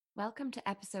Welcome to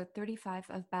episode 35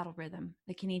 of Battle Rhythm,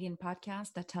 the Canadian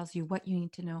podcast that tells you what you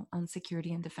need to know on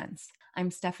security and defense. I'm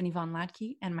Stephanie Von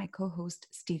Latke, and my co host,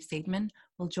 Steve Seidman,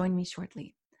 will join me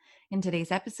shortly. In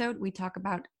today's episode, we talk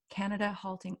about Canada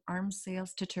halting arms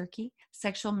sales to Turkey,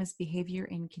 sexual misbehavior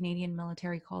in Canadian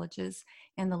military colleges,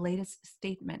 and the latest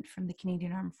statement from the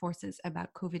Canadian Armed Forces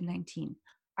about COVID-19.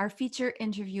 Our feature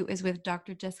interview is with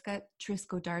Dr. Jessica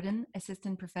Trisco-Darden,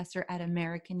 Assistant Professor at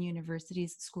American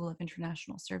University's School of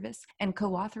International Service and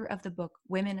co-author of the book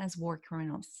Women as War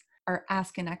Criminals. Our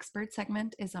Ask an Expert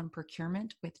segment is on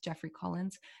procurement with Jeffrey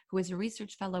Collins, who is a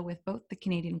research fellow with both the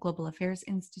Canadian Global Affairs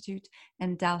Institute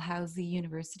and Dalhousie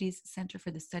University's Center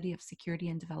for the Study of Security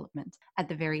and Development. At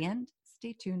the very end,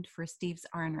 stay tuned for Steve's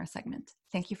R&R segment.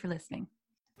 Thank you for listening.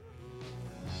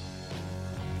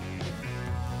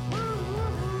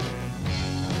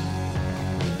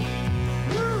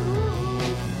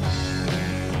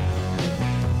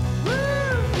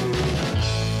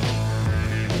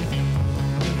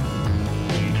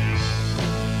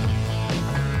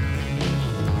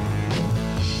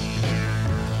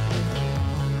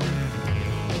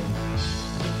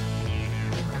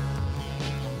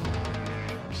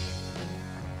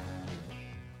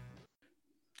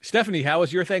 Stephanie, how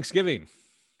was your Thanksgiving?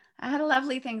 I had a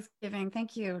lovely Thanksgiving.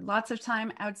 Thank you. Lots of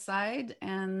time outside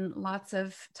and lots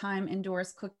of time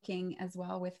indoors cooking as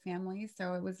well with family.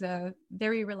 So it was a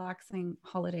very relaxing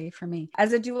holiday for me.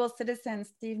 As a dual citizen,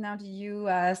 Steve, now do you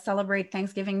celebrate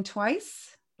Thanksgiving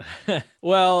twice?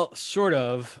 Well, sort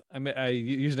of. I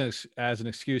used it as an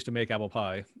excuse to make apple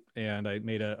pie, and I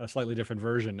made a slightly different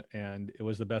version, and it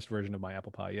was the best version of my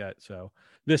apple pie yet. So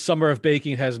this summer of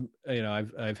baking has,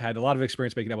 I've had a lot of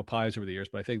experience making apple pies over the years,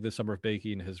 but I think this summer of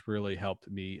baking has really helped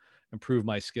me improve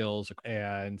my skills.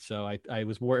 And so I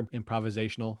was more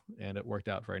improvisational, and it worked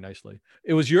out very nicely.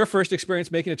 It was your first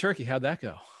experience making a turkey. How'd that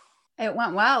go? It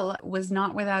went well. It was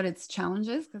not without its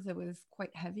challenges because it was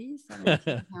quite heavy,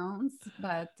 17 pounds,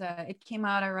 but it came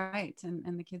out all right.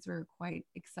 And the kids were quite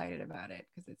excited about it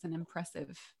because it's an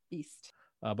impressive feast.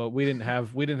 But we didn't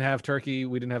have turkey.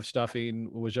 We didn't have stuffing.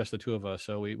 It was just the two of us.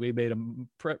 So we made a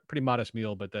pretty modest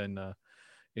meal, but then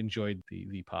enjoyed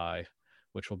the pie,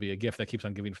 which will be a gift that keeps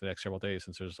on giving for the next several days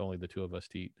since there's only the two of us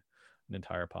to eat an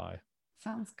entire pie.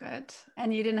 Sounds good.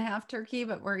 And you didn't have turkey,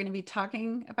 but we're going to be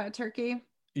talking about turkey.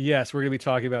 Yes, we're going to be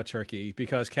talking about Turkey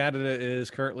because Canada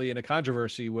is currently in a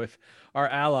controversy with our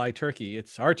ally, Turkey.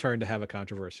 It's our turn to have a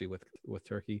controversy with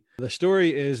Turkey. The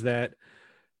story is that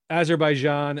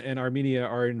Azerbaijan and Armenia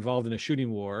are involved in a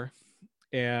shooting war,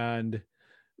 and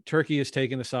Turkey has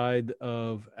taken the side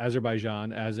of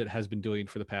Azerbaijan, as it has been doing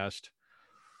for the past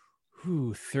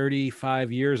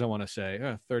 35 years, I want to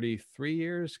say, 33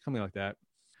 years, something like that.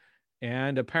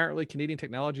 And apparently Canadian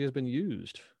technology has been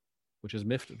used, which has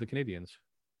miffed the Canadians.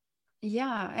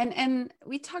 Yeah. And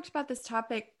we talked about this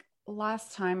topic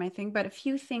last time, I think, but a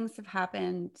few things have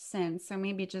happened since. So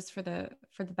maybe just for the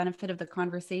benefit of the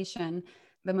conversation,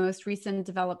 the most recent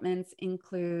developments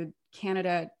include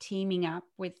Canada teaming up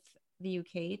with the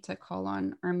UK to call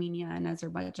on Armenia and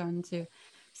Azerbaijan to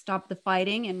stop the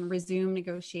fighting and resume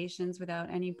negotiations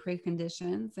without any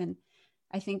preconditions. And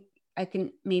I think I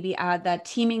can maybe add that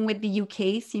teaming with the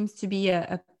UK seems to be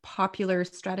a popular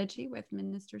strategy with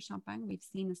Minister Champagne. We've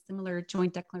seen a similar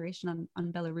joint declaration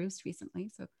on Belarus recently.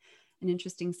 So an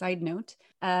interesting side note.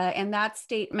 And that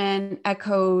statement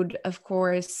echoed, of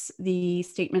course, the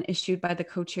statement issued by the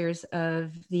co-chairs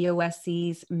of the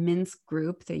OSCE's Minsk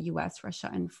group, the US,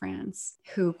 Russia, and France,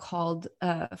 who called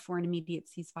for an immediate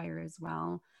ceasefire as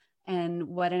well. And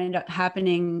what ended up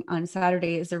happening on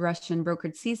Saturday is a Russian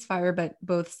brokered ceasefire, but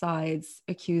both sides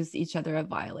accused each other of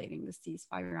violating the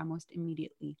ceasefire almost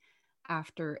immediately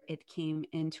after it came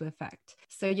into effect.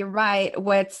 So you're right.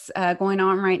 What's going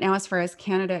on right now, as far as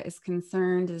Canada is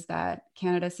concerned, is that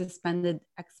Canada suspended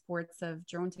exports of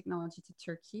drone technology to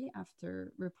Turkey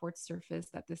after reports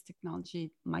surfaced that this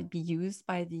technology might be used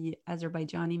by the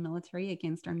Azerbaijani military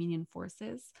against Armenian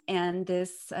forces. And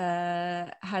this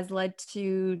has led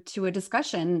to a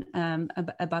discussion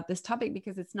about this topic,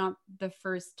 because it's not the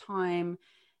first time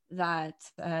that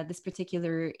this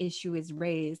particular issue is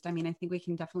raised. I mean, I think we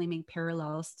can definitely make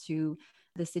parallels to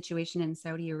the situation in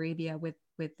Saudi Arabia with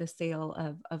the sale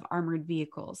of armored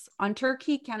vehicles. On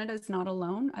Turkey, Canada is not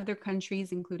alone. Other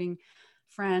countries, including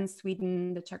France,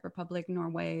 Sweden, the Czech Republic,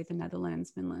 Norway, the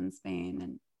Netherlands, Finland, Spain,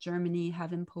 and Germany,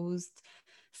 have imposed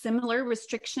similar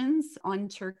restrictions on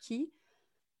Turkey.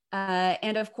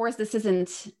 And of course, this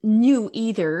isn't new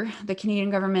either. The Canadian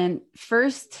government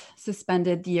first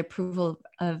suspended the approval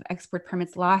of export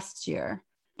permits last year.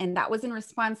 And that was in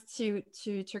response to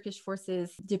Turkish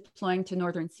forces deploying to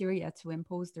northern Syria to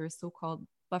impose their so-called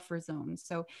buffer zone.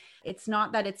 So it's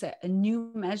not that it's a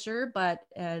new measure, but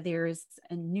there's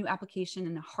a new application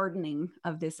and a hardening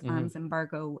of this arms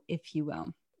embargo, if you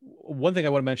will. One thing I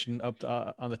want to mention up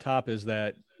on the top is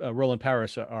that Roland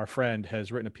Paris, our friend,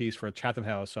 has written a piece for Chatham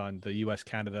House on the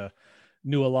U.S.-Canada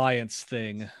new alliance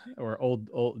thing, or old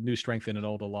new strength in an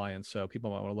old alliance. So people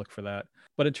might want to look for that.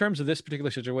 But in terms of this particular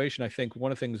situation, I think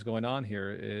one of the things going on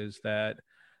here is that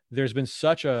there's been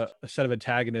such a set of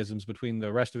antagonisms between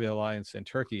the rest of the alliance and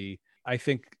Turkey. I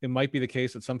think it might be the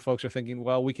case that some folks are thinking,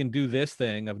 well, we can do this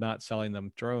thing of not selling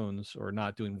them drones or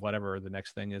not doing whatever the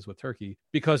next thing is with Turkey,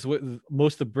 because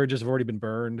most of the bridges have already been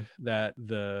burned, that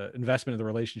the investment in the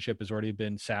relationship has already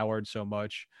been soured so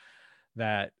much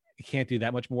that you can't do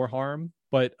that much more harm.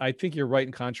 But I think you're right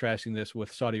in contrasting this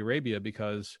with Saudi Arabia,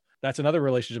 because that's another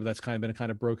relationship that's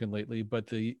been broken lately. But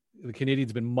the Canadians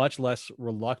have been much less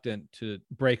reluctant to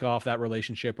break off that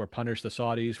relationship or punish the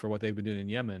Saudis for what they've been doing in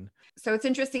Yemen. So it's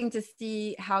interesting to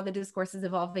see how the discourse is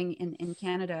evolving in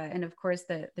Canada. And of course,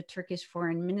 the Turkish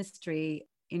Foreign Ministry,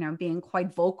 being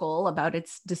quite vocal about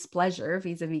its displeasure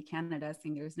vis-a-vis Canada,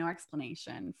 saying there's no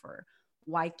explanation for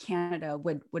why Canada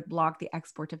would block the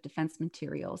export of defense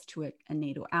materials to a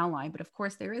NATO ally. But of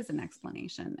course, there is an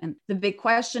explanation. And the big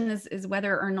question is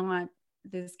whether or not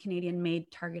this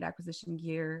Canadian-made target acquisition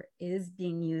gear is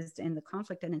being used in the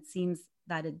conflict. And it seems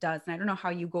that it does. And I don't know how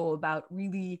you go about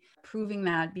really proving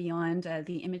that beyond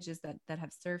the images that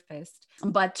have surfaced.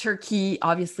 But Turkey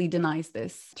obviously denies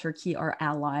this. Turkey, our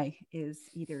ally, is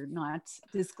either not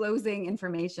disclosing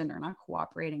information or not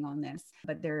cooperating on this,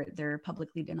 but they're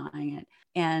publicly denying it.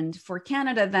 And for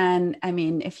Canada, then, I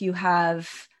mean, if you have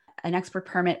an export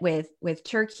permit with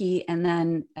Turkey, and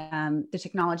then the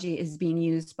technology is being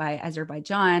used by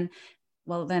Azerbaijan,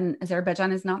 well, then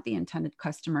Azerbaijan is not the intended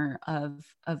customer of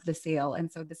the sale.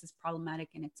 And so this is problematic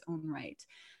in its own right.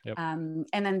 Yep. And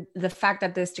then the fact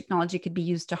that this technology could be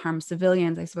used to harm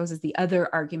civilians, I suppose, is the other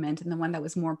argument, and the one that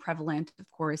was more prevalent,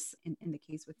 of course, in the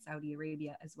case with Saudi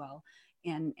Arabia as well.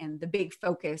 And the big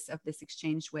focus of this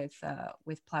exchange with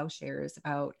Plowshares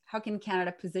about how can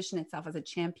Canada position itself as a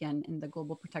champion in the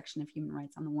global protection of human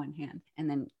rights on the one hand, and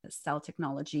then sell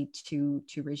technology to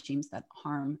regimes that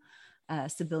harm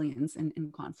civilians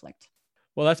in conflict.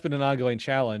 Well, that's been an ongoing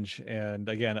challenge. And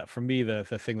again, for me, the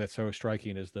thing that's so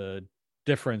striking is the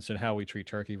difference in how we treat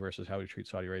Turkey versus how we treat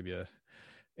Saudi Arabia.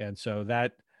 And so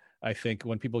that, I think,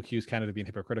 when people accuse Canada of being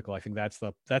hypocritical, I think that's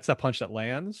the punch that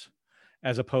lands,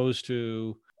 as opposed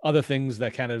to other things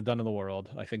that Canada have done in the world.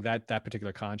 I think that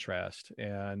particular contrast.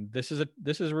 And this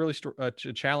is really a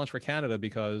challenge for Canada,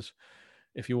 because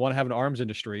if you want to have an arms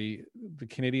industry, the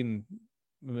Canadian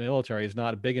military is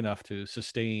not big enough to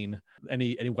sustain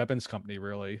any weapons company,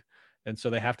 really. And so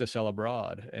they have to sell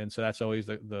abroad. And so that's always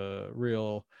the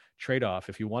real trade-off.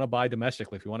 If you want to buy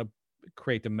domestically, if you want to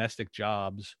create domestic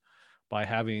jobs by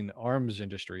having arms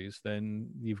industries, then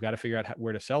you've got to figure out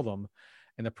where to sell them.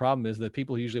 And the problem is that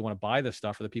people who usually want to buy this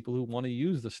stuff are the people who want to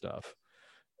use the stuff.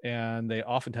 And they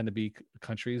often tend to be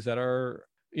countries that are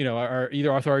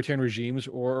either authoritarian regimes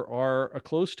or are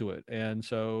close to it. And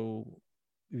so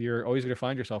you're always going to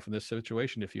find yourself in this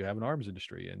situation if you have an arms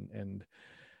industry. And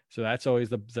so that's always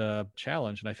the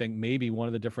challenge. And I think maybe one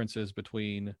of the differences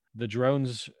between the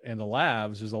drones and the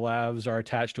LAVs is the LAVs are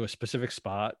attached to a specific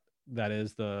spot. That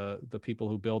is the people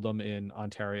who build them in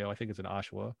Ontario. I think it's in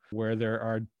Oshawa, where there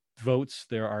are votes,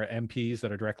 there are MPs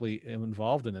that are directly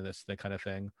involved in that kind of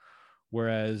thing.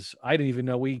 Whereas I didn't even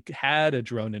know we had a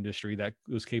drone industry that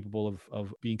was capable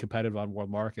of being competitive on world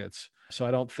markets. So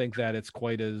I don't think that it's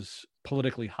quite as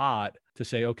politically hot to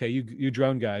say, okay, you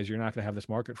drone guys, you're not going to have this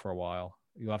market for a while.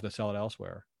 You'll have to sell it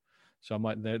elsewhere. So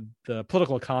the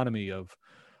political economy of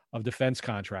defense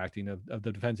contracting, of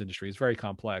the defense industry, is very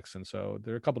complex. And so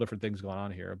there are a couple different things going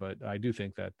on here. But I do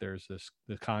think that there's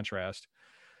the contrast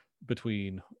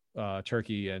between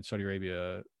Turkey and Saudi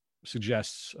Arabia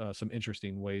suggests some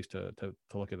interesting ways to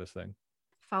look at this thing.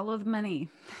 Follow the money.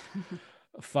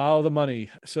 Follow the money.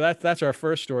 So that's our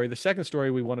first story. The second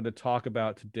story we wanted to talk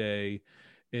about today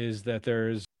is that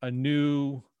there's a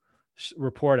new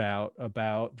report out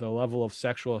about the level of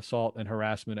sexual assault and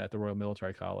harassment at the Royal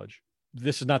Military College.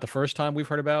 This is not the first time we've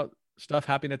heard about stuff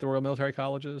happening at the Royal Military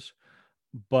Colleges,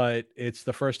 but it's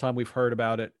the first time we've heard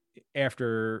about it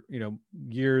after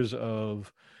years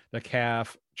of the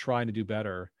CAF trying to do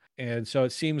better. And so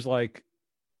it seems like,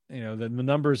 the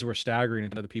numbers were staggering,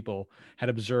 and other people had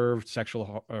observed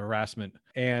sexual harassment.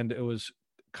 And it was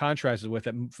contrasted with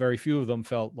that very few of them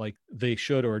felt like they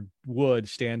should or would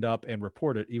stand up and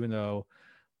report it, even though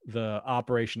the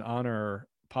Operation Honor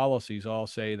policies all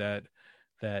say that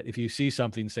that if you see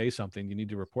something, say something, you need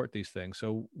to report these things.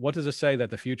 So what does it say that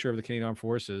the future of the Canadian Armed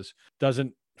Forces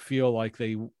doesn't feel like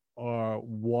they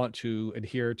want to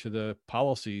adhere to the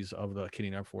policies of the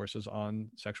Canadian Armed Forces on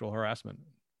sexual harassment?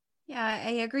 Yeah,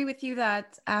 I agree with you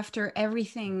that after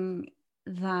everything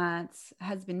that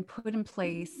has been put in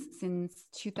place since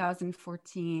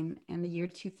 2014, and the year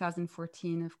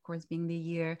 2014, of course, being the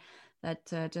year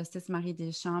that Justice Marie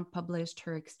Deschamps published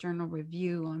her external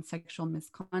review on sexual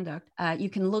misconduct, you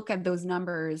can look at those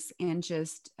numbers and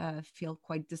just feel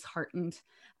quite disheartened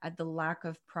at the lack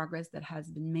of progress that has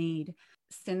been made.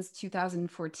 Since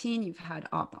 2014, you've had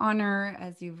Op Honor,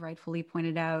 as you've rightfully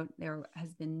pointed out. There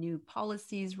has been new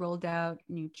policies rolled out,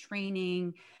 new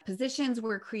training, positions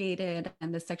were created,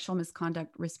 and the Sexual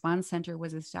Misconduct Response Center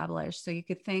was established. So you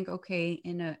could think, okay,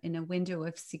 in a window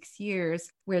of 6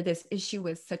 years, where this issue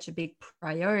was such a big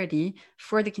priority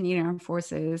for the Canadian Armed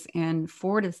Forces and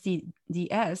for the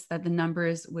CDS, that the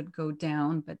numbers would go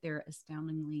down, but they're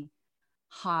astoundingly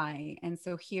high. And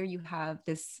so here you have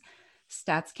this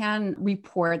StatsCan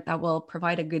report that will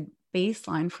provide a good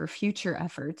baseline for future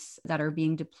efforts that are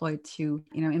being deployed to,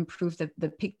 improve the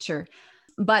picture.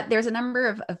 But there's a number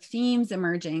of themes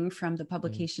emerging from the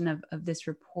publication of this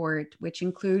report, which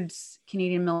includes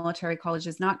Canadian military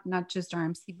colleges, not just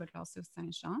RMC, but also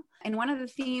Saint-Jean. And one of the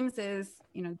themes is,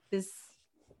 this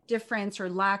difference or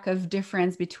lack of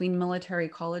difference between military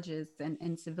colleges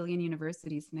and civilian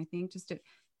universities. And I think just a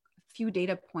few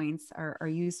data points are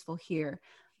useful here.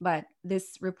 But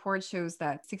this report shows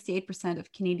that 68%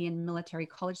 of Canadian military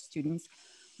college students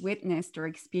witnessed or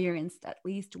experienced at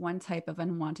least one type of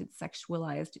unwanted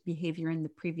sexualized behavior in the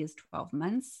previous 12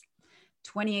 months.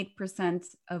 28%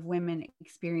 of women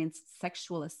experienced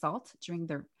sexual assault during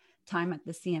their time at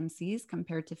the CMCs,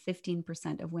 compared to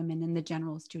 15% of women in the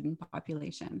general student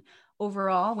population.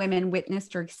 Overall, women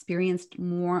witnessed or experienced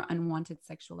more unwanted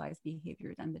sexualized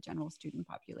behavior than the general student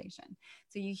population.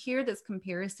 So you hear this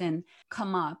comparison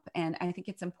come up, and I think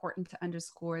it's important to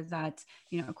underscore that,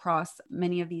 across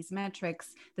many of these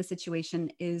metrics, the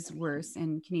situation is worse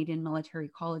in Canadian military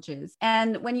colleges.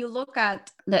 And when you look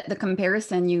at the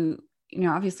comparison,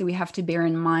 obviously we have to bear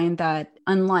in mind that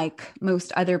unlike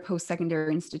most other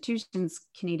post-secondary institutions,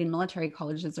 Canadian military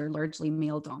colleges are largely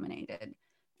male-dominated,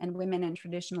 and women in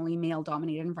traditionally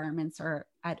male-dominated environments are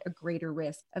at a greater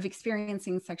risk of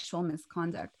experiencing sexual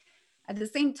misconduct. At the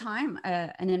same time,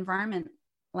 an environment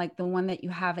like the one that you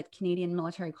have at Canadian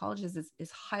military colleges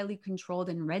is highly controlled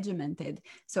and regimented.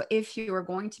 So if you are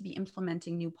going to be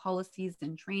implementing new policies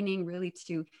and training really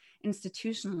to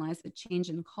institutionalize the change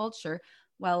in culture,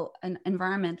 well, an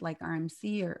environment like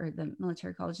RMC or the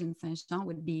military college in Saint-Jean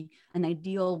would be an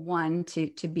ideal one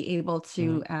to be able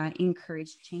to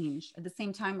encourage change. At the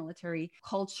same time, military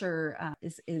culture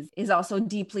is also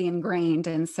deeply ingrained.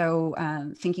 And so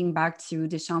thinking back to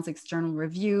Deschamps' external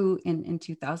review in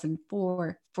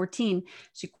 2014,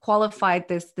 she qualified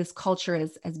this culture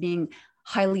as being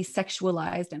highly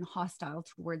sexualized and hostile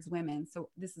towards women. So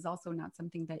this is also not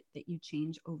something that you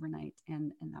change overnight,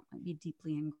 and that might be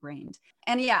deeply ingrained.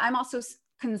 And yeah, I'm also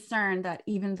concerned that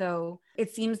even though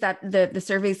it seems that the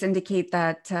surveys indicate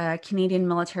that Canadian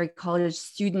military college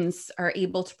students are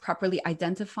able to properly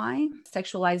identify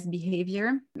sexualized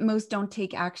behavior, most don't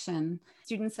take action.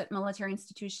 Students at military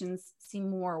institutions seem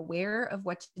more aware of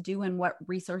what to do and what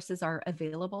resources are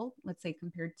available, let's say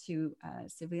compared to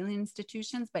civilian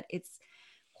institutions, but it's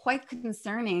quite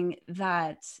concerning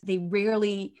that they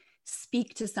rarely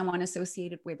speak to someone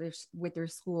associated with their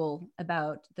school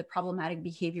about the problematic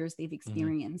behaviors they've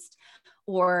experienced.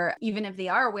 Or even if they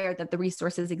are aware that the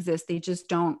resources exist, they just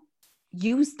don't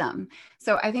use them.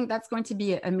 So I think that's going to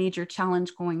be a major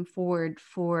challenge going forward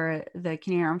for the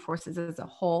Canadian Armed Forces as a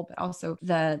whole, but also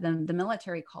the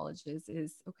military colleges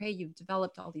is, okay, you've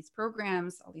developed all these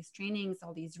programs, all these trainings,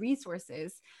 all these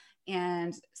resources,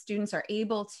 and students are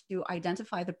able to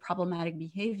identify the problematic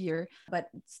behavior, but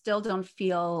still don't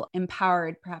feel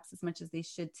empowered perhaps as much as they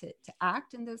should to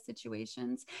act in those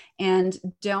situations, and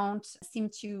don't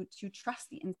seem to trust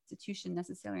the institution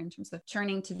necessarily in terms of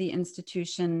turning to the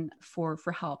institution for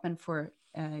help and for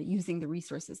using the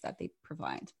resources that they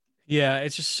provide. Yeah,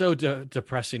 it's just so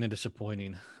depressing and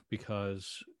disappointing,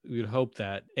 because we would hope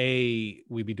that A,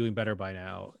 we'd be doing better by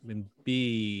now, and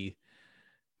B,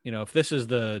 if this is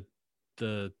the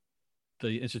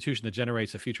institution that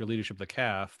generates the future leadership of the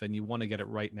CAF, then you want to get it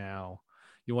right now.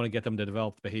 You want to get them to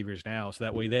develop the behaviors now, so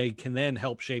that way they can then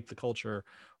help shape the culture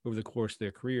over the course of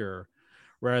their career,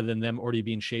 rather than them already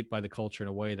being shaped by the culture in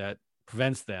a way that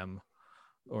prevents them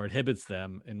or inhibits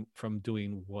them from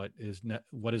doing what is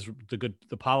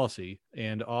the policy,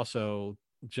 and also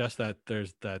just that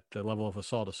there's that the level of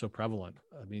assault is so prevalent.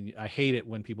 I mean, I hate it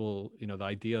when people, the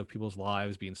idea of people's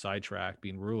lives being sidetracked,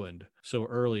 being ruined so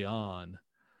early on,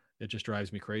 it just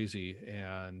drives me crazy.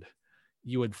 And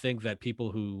you would think that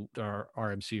people who are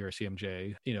RMC or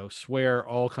CMJ, swear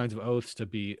all kinds of oaths to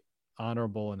be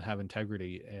honorable and have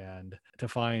integrity, and to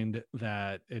find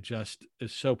that it just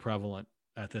is so prevalent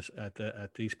at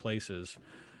these places.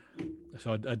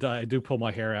 So I do pull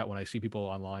my hair out when I see people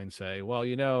online say, well,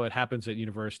 it happens at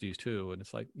universities too. And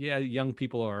it's like, yeah, young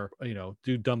people are,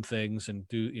 do dumb things and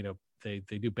do, they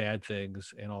do bad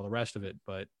things and all the rest of it.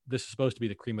 But this is supposed to be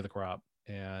the cream of the crop.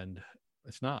 And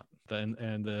it's not.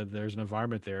 There's an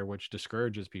environment there which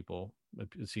discourages people,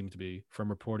 it seems to be, from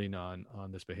reporting on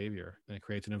this behavior. And it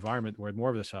creates an environment where more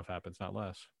of this stuff happens, not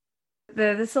less.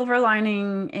 The silver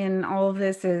lining in all of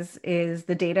this is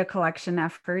the data collection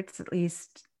efforts. At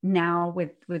least now,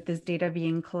 with this data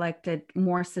being collected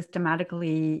more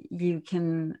systematically, you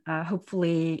can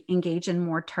hopefully engage in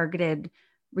more targeted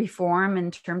reform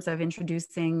in terms of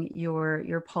introducing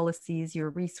your policies, your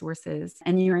resources,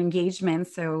 and your engagement.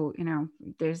 So,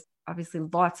 there's obviously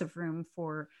lots of room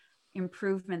for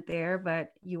improvement there,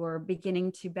 but you are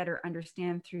beginning to better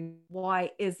understand through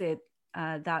why is it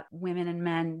that women and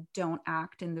men don't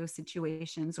act in those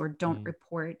situations or don't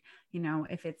report.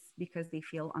 If it's because they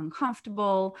feel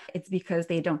uncomfortable, it's because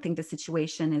they don't think the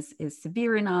situation is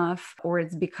severe enough, or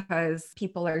it's because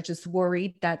people are just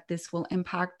worried that this will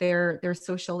impact their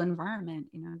social environment.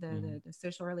 The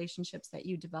social relationships that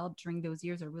you develop during those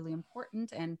years are really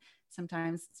important, and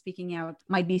sometimes speaking out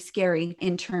might be scary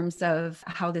in terms of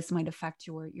how this might affect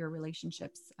your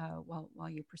relationships while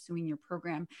you're pursuing your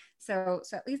program. So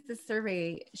at least the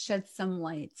survey sheds some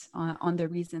light on the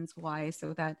reasons why,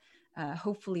 so that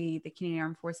hopefully the Canadian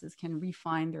Armed Forces can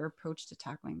refine their approach to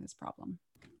tackling this problem.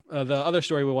 The other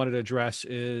story we wanted to address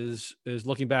is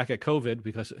looking back at COVID,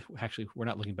 because actually we're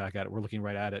not looking back at it, we're looking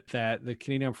right at it, that the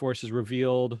Canadian Armed Forces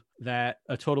revealed that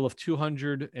a total of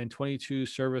 222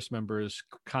 service members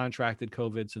contracted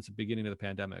COVID since the beginning of the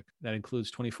pandemic. That includes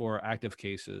 24 active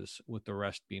cases, with the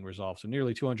rest being resolved. So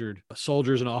nearly 200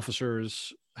 soldiers and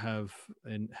officers have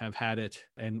had it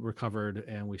and recovered,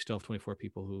 and we still have 24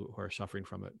 people who are suffering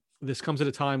from it. This comes at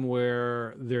a time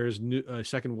where there's a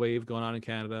second wave going on in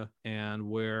Canada, and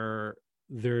where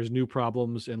there's new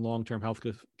problems in long-term health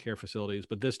care facilities,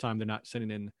 but this time they're not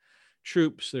sending in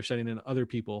troops, they're sending in other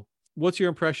people. What's your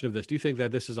impression of this? Do you think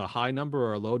that this is a high number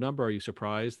or a low number? Are you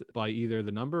surprised by either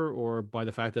the number or by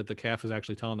the fact that the CAF is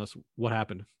actually telling us what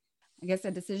happened? I guess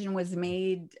a decision was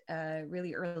made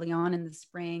really early on in the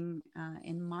spring,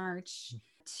 in March,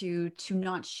 to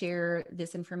not share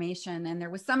this information. And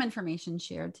there was some information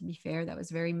shared, to be fair, that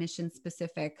was very mission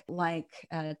specific, like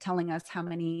telling us how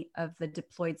many of the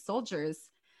deployed soldiers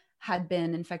had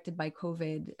been infected by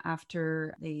COVID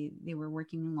after they were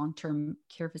working in long-term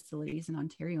care facilities in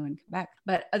Ontario and Quebec.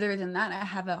 But other than that, I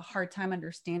have a hard time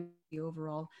understanding the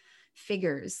overall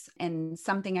figures. And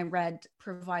something I read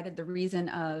provided the reason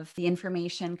of the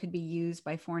information could be used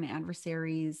by foreign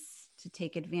adversaries to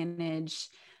take advantage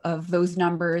of those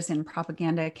numbers in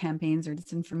propaganda campaigns or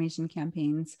disinformation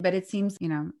campaigns. But it seems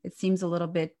a little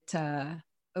bit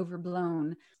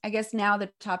overblown. I guess now the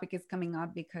topic is coming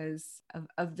up because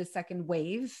of the second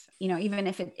wave. Even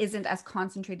if it isn't as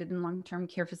concentrated in long-term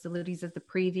care facilities as the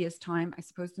previous time, I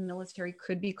suppose the military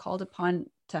could be called upon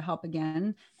to help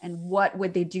again. And what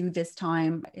would they do this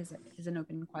time is an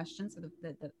open question. So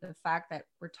the fact that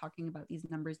we're talking about these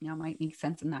numbers now might make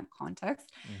sense in that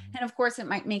context. Mm-hmm. And of course, it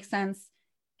might make sense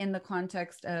in the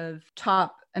context of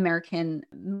top American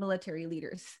military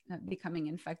leaders becoming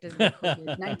infected with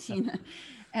COVID-19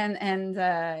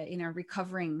 and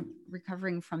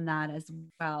recovering from that as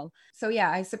well. So yeah,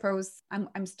 I suppose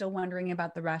I'm still wondering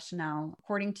about the rationale.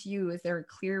 According to you, is there a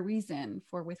clear reason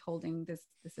for withholding this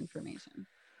information?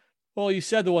 Well, you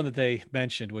said the one that they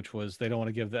mentioned, which was they don't want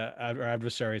to give our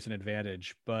adversaries an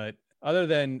advantage. But other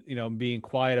than, being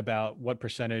quiet about what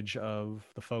percentage of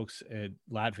the folks in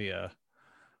Latvia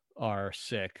are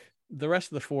sick, the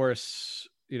rest of the force,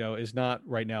 is not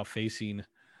right now facing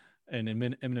an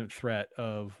imminent threat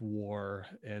of war.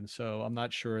 And so I'm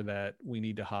not sure that we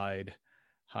need to hide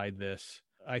this.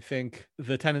 I think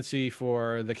the tendency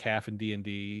for the CAF and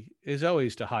D&D is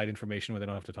always to hide information when they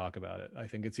don't have to talk about it. I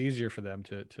think it's easier for them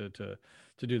to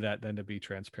do that than to be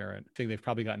transparent. I think they've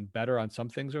probably gotten better on some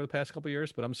things over the past couple of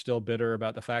years, but I'm still bitter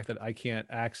about the fact that I can't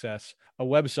access a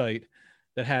website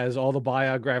that has all the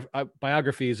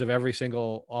biographies of every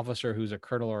single officer who's a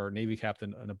colonel or Navy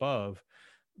captain and above.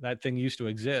 That thing used to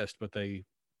exist, but they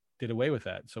did away with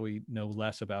that. So we know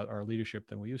less about our leadership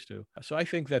than we used to. So I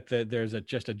think that there's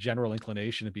just a general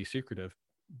inclination to be secretive.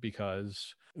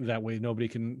 because that way nobody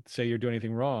can say you're doing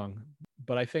anything wrong.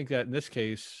 But I think that in this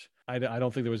case, I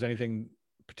don't think there was anything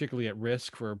particularly at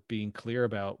risk for being clear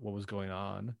about what was going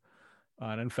on.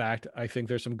 And in fact, I think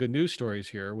there's some good news stories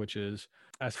here, which is,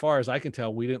 as far as I can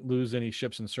tell, we didn't lose any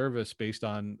ships in service based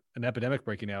on an epidemic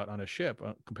breaking out on a ship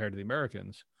compared to the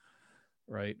Americans,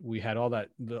 right? We had all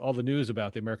the news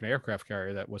about the American aircraft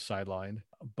carrier that was sidelined,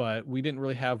 but we didn't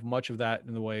really have much of that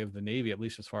in the way of the Navy, at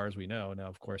least as far as we know. Now,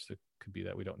 of course, it could be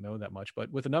that we don't know that much, but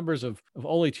with the numbers of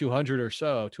only 200 or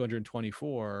so,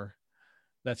 224,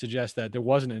 that suggests that there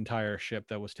was an entire ship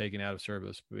that was taken out of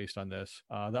service based on this.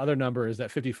 The other number is that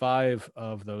 55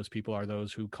 of those people are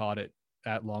those who caught it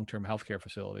at long-term healthcare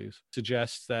facilities.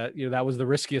 Suggests that that was the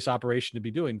riskiest operation to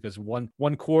be doing, because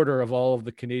one quarter of all of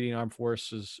the Canadian Armed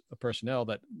Forces personnel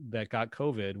that got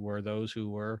COVID were those who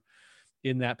were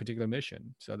in that particular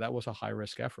mission. So that was a high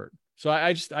risk effort. So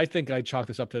I think I chalk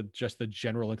this up to just the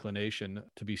general inclination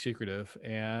to be secretive.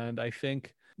 And I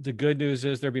think the good news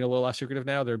is they're being a little less secretive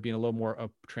now. They're being a little more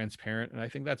transparent. And I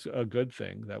think that's a good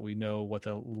thing, that we know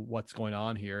what's going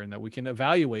on here, and that we can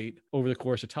evaluate over the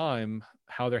course of time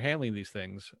how they're handling these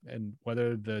things, and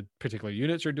whether the particular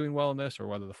units are doing well in this, or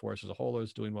whether the force as a whole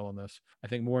is doing well in this. I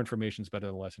think more information is better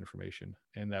than less information.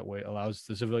 And that way allows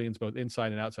the civilians, both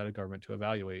inside and outside of government, to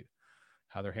evaluate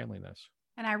how they're handling this.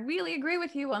 And I really agree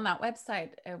with you on that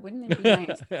website. Wouldn't it be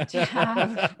nice to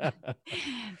have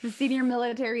the senior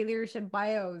military leadership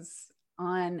bios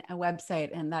on a website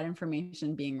and that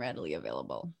information being readily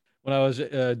available? When I was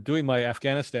doing my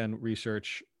Afghanistan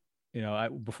research,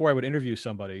 before I would interview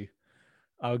somebody,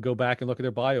 I would go back and look at their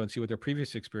bio and see what their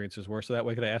previous experiences were. So that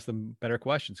way I could ask them better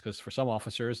questions. Because for some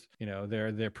officers,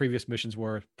 their previous missions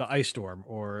were the ice storm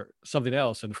or something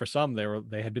else. And for some,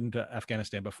 they had been to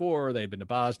Afghanistan before, they had been to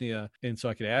Bosnia. And so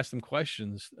I could ask them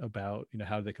questions about,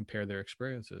 how they compare their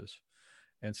experiences.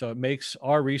 And so it makes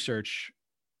our research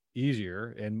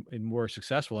easier and more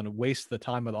successful, and it wastes the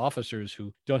time of the officers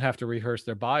who don't have to rehearse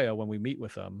their bio when we meet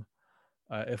with them.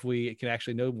 If we can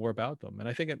actually know more about them. And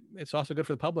I think it's also good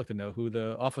for the public to know who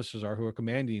the officers are who are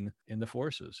commanding in the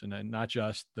forces, and then not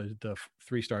just the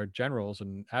 3-star generals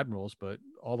and admirals, but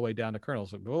all the way down to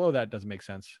colonels. Although that doesn't make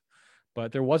sense,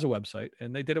 but there was a website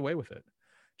and they did away with it.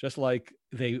 Just like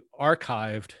they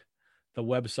archived the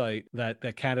website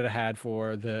that Canada had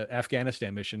for the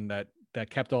Afghanistan mission that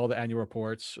kept all the annual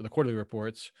reports or the quarterly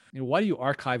reports. Why do you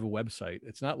archive a website?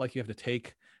 It's not like you have to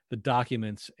take the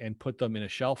documents and put them in a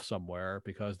shelf somewhere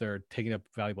because they're taking up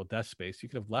valuable desk space. You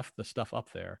could have left the stuff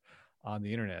up there on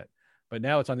the internet, but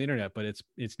now it's on the internet, but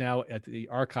it's now at the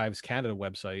Archives Canada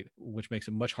website, which makes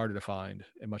it much harder to find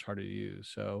and much harder to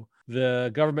use. So the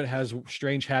government has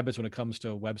strange habits when it comes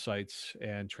to websites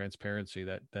and transparency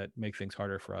that make things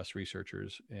harder for us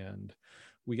researchers. And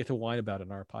we get to whine about it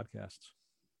in our podcasts.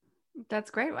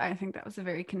 That's great. I think that was a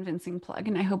very convincing plug,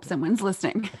 and I hope someone's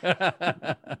listening.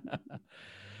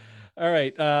 All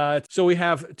right. So we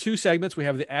have 2 segments. We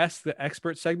have the Ask the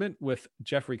Expert segment with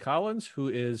Jeffrey Collins, who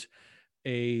is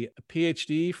a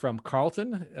PhD from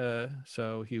Carleton.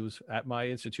 So he was at my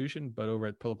institution, but over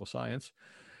at Political Science.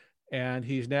 And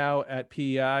he's now at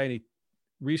PEI, and he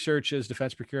researches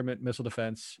defense procurement, missile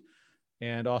defense,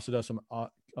 and also does some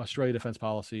Australia defense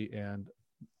policy and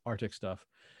Arctic stuff.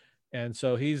 And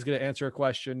so he's going to answer a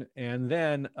question. And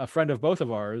then a friend of both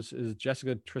of ours is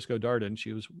Jessica Trisco Darden.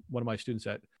 She was one of my students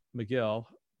at McGill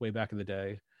way back in the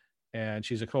day. And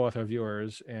she's a co-author of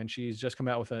yours. And she's just come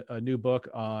out with a new book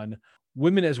on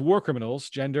women as war criminals,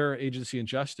 gender, agency, and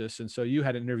justice. And so you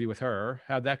had an interview with her.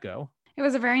 How'd that go? It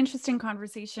was a very interesting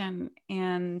conversation,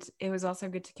 and it was also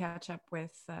good to catch up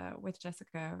with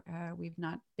Jessica. We've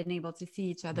not been able to see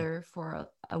each other for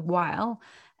a while,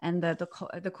 and the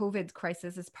COVID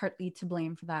crisis is partly to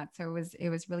blame for that. So it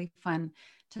was really fun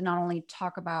to not only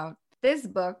talk about this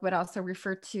book, but also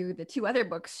refer to the 2 other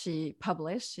books she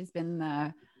published. She's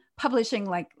been publishing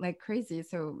like crazy.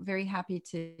 So very happy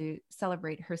to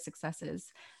celebrate her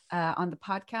successes on the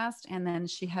podcast. And then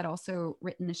she had also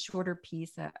written a shorter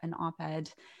piece, an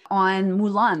op-ed on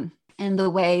Mulan and the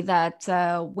way that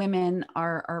women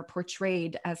are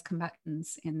portrayed as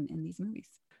combatants in these movies.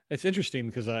 It's interesting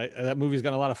because that movie's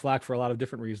got a lot of flack for a lot of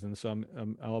different reasons. So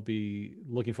I'll be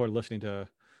looking forward to listening to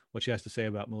what she has to say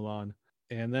about Mulan.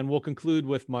 And then we'll conclude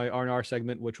with my R&R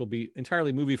segment, which will be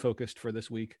entirely movie focused for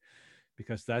this week,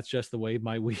 because that's just the way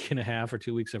my week and a half or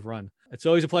 2 weeks have run. It's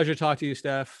always a pleasure to talk to you,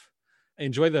 Steph.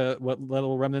 Enjoy what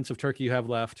little remnants of turkey you have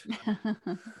left.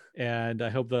 And I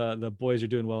hope the boys are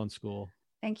doing well in school.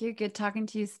 Thank you. Good talking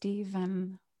to you, Steve.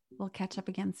 And we'll catch up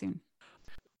again soon.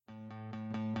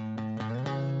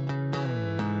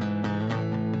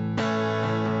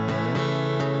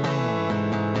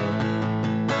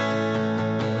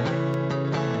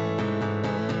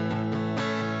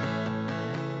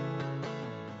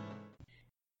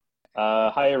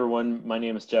 Hi, everyone. My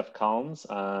name is Jeff Collins.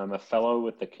 I'm a fellow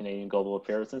with the Canadian Global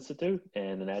Affairs Institute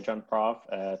and an adjunct prof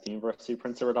at the University of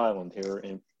Prince Edward Island here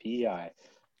in PEI.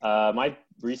 My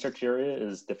research area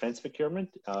is defense procurement.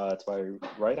 It's what I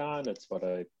write on. It's what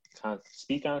I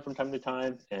speak on from time to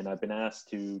time. And I've been asked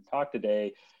to talk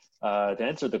today to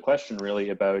answer the question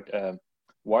really about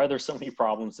why are there so many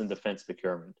problems in defense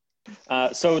procurement?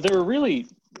 So there are really,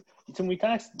 when we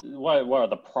ask what are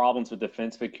the problems with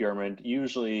defense procurement,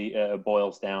 usually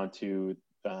boils down to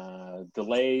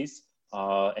delays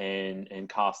and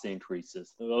cost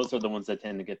increases. Those are the ones that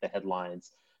tend to get the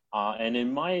headlines. And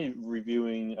in my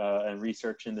reviewing and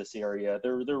research in this area,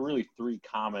 there are really three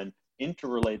common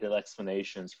interrelated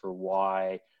explanations for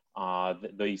why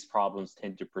these problems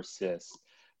tend to persist.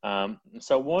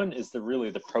 So one is really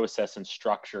the process and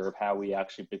structure of how we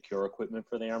actually procure equipment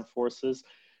for the armed forces.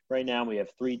 Right now, we have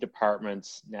three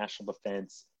departments: National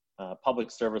Defense,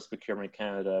 Public Service Procurement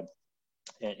Canada,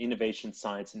 and Innovation,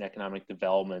 Science, and Economic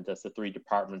Development. That's the three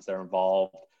departments that are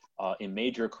involved in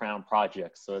major Crown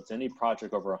projects. So it's any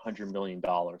project over $100 million.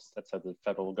 That's how the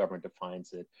federal government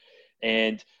defines it.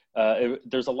 And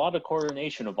there's a lot of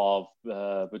coordination involved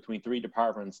between three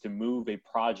departments to move a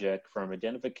project from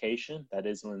identification, that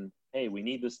is when, hey, we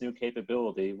need this new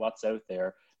capability, what's out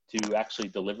there, to actually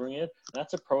delivering it. And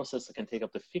that's a process that can take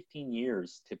up to 15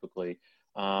 years typically,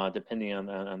 depending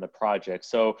on the project.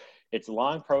 So it's a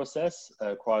long process,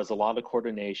 requires a lot of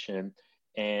coordination,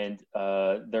 and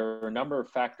there are a number of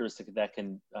factors that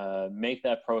can make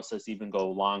that process even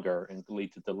go longer and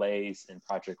lead to delays and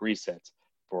project resets.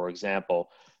 For example,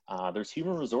 there's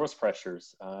human resource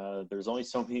pressures. There's only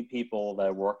so many people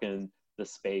that work in the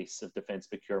space of defense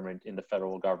procurement in the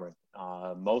federal government.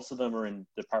 Most of them are in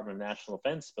Department of National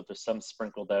Defense, but there's some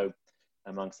sprinkled out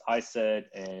amongst ISED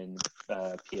and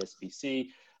PSPC.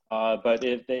 But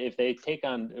if they take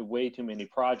on way too many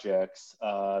projects,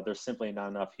 there's simply not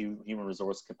enough human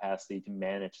resource capacity to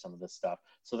manage some of this stuff.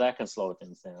 So that can slow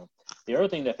things down. The other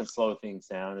thing that can slow things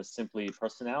down is simply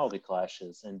personality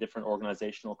clashes and different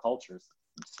organizational cultures,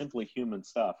 simply human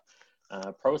stuff.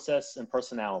 Process and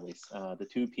personalities, the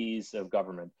two P's of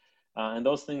government. And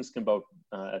those things can both,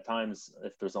 at times,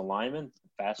 if there's alignment,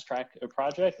 fast track a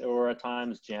project, or at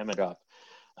times jam it up.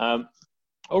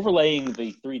 Overlaying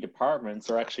the three departments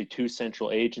are actually two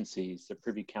central agencies, the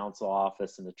Privy Council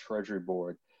Office and the Treasury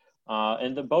Board.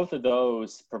 And both of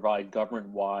those provide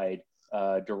government-wide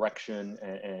direction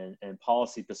and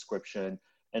policy prescription.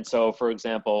 And so, for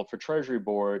example, for Treasury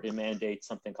Board, it mandates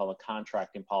something called a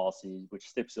contracting policy, which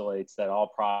stipulates that all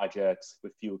projects,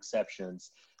 with few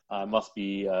exceptions, must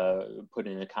be put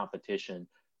in a competition.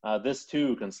 This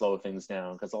too can slow things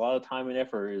down because a lot of time and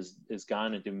effort is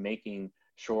gone into making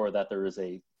sure that there is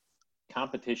a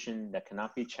competition that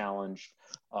cannot be challenged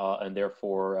and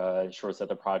therefore ensures that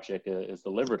the project is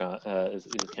delivered on,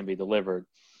 can be delivered.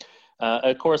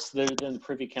 Of course, the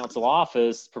Privy Council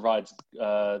Office provides,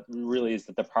 really is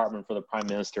the department for the Prime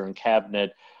Minister and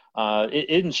Cabinet.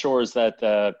 It ensures that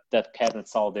that Cabinet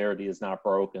solidarity is not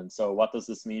broken. So what does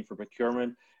this mean for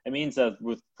procurement? It means that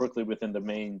particularly within the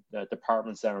main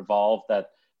departments that are involved,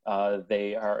 that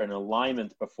they are in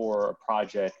alignment before a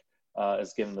project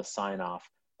is given the sign-off.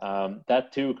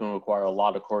 That too can require a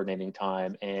lot of coordinating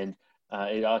time, and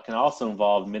it can also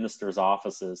involve ministers'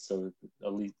 offices. So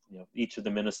at least, each of the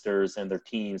ministers and their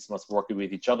teams must work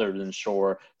with each other to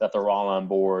ensure that they're all on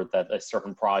board, that a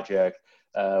certain project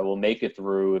will make it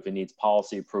through if it needs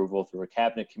policy approval through a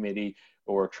cabinet committee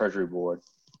or a Treasury Board.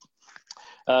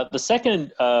 The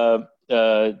second factor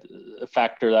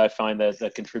that I find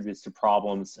that contributes to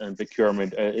problems in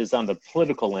procurement is on the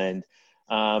political end.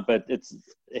 But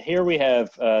here we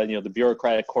have the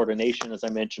bureaucratic coordination, as I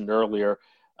mentioned earlier.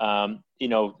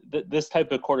 This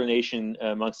type of coordination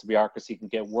amongst the bureaucracy can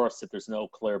get worse if there's no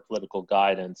clear political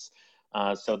guidance.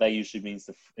 So that usually means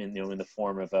in the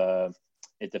form of a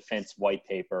defense white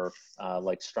paper,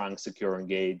 like Strong, Secure,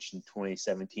 Engaged in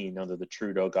 2017 under the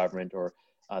Trudeau government, or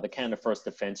the Canada First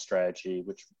Defense Strategy,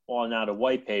 which, while not a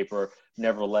white paper,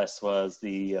 nevertheless was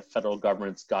the federal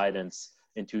government's guidance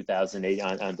in 2008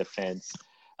 on defense.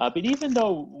 But even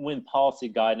though when policy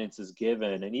guidance is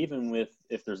given, and even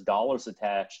if there's dollars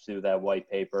attached to that white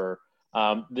paper,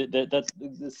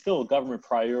 still government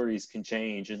priorities can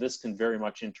change, and this can very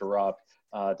much interrupt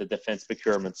the defense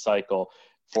procurement cycle.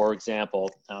 For example,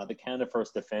 the Canada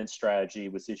First Defense Strategy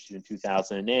was issued in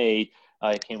 2008.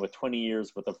 It came with 20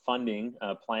 years worth of funding,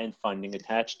 planned funding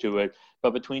attached to it.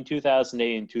 But between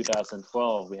 2008 and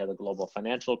 2012, we had a global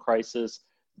financial crisis.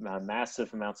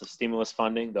 massive amounts of stimulus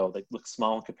funding, though they look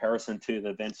small in comparison to the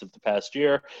events of the past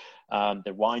year.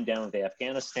 The wind down of the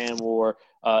Afghanistan war,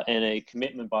 and a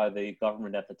commitment by the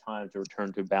government at the time to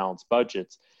return to balanced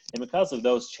budgets. And because of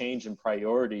those change in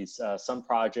priorities, some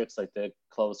projects like the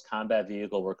closed combat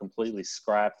vehicle were completely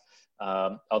scrapped.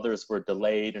 Others were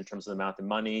delayed in terms of the amount of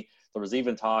money. There was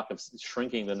even talk of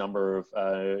shrinking the number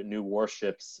of new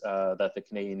warships that the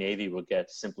Canadian Navy would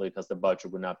get simply because the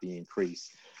budget would not be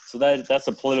increased. So that's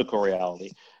a political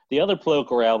reality. The other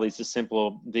political reality is just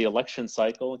simple, the election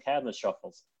cycle and cabinet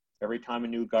shuffles. Every time a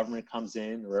new government comes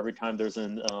in or every time there's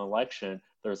an election,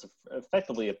 there's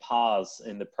effectively a pause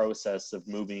in the process of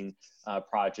moving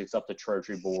projects up the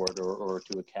Treasury Board or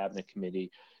to a cabinet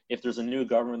committee. If there's a new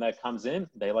government that comes in,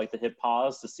 they like to hit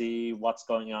pause to see what's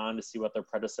going on, to see what their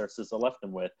predecessors have left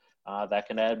them with. That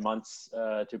can add months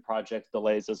to project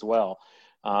delays as well.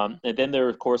 And then there,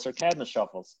 of course, are cabinet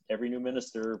shuffles. Every new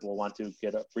minister will want to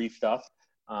get briefed up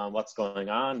on what's going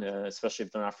on, especially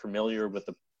if they're not familiar with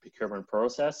the procurement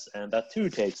process, and that too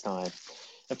takes time.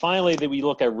 And finally, that we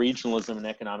look at regionalism and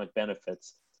economic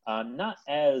benefits. Not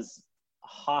as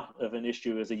hot of an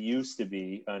issue as it used to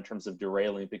be in terms of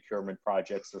derailing procurement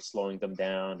projects or slowing them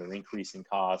down or increasing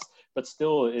costs, but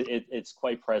still it's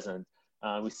quite present.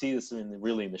 We see this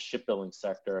really in the shipbuilding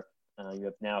sector. You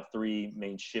have now 3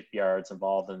 main shipyards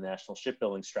involved in the national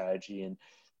shipbuilding strategy, and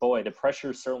boy, the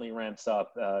pressure certainly ramps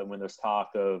up when there's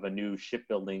talk of a new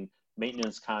shipbuilding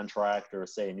maintenance contract or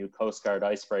say a new Coast Guard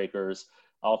icebreakers.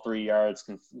 All 3 yards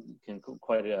can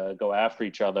quite go after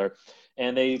each other.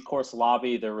 And they, of course,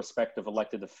 lobby their respective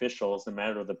elected officials no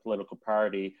matter the political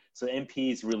party. So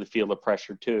MPs really feel the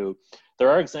pressure too. There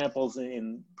are examples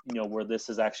in, where this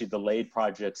has actually delayed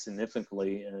projects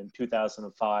significantly. In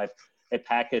 2005, a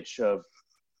package of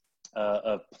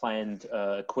planned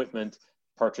equipment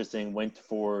purchasing went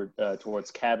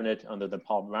towards cabinet under the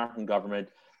Paul Martin government.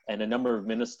 And a number of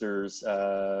ministers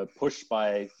pushed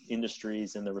by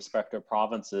industries in the respective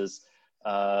provinces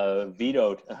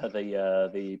vetoed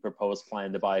the proposed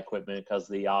plan to buy equipment because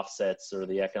the offsets or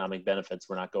the economic benefits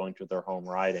were not going to their home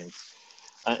ridings.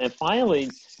 And finally,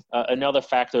 another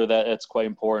factor that's quite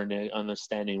important in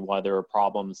understanding why there are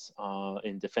problems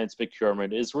in defense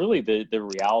procurement is really the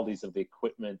realities of the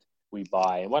equipment we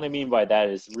buy. And what I mean by that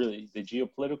is really the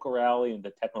geopolitical reality and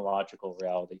the technological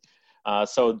reality.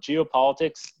 So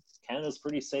geopolitics, Canada's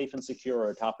pretty safe and secure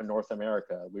atop of North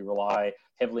America. We rely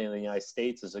heavily on the United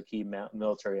States as a key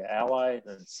military ally,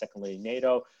 and secondly,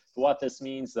 NATO. But what this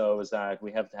means, though, is that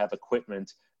we have to have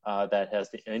equipment that has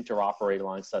to interoperate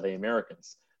alongside the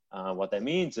Americans. What that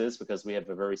means is, because we have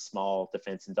a very small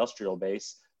defense industrial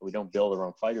base, we don't build our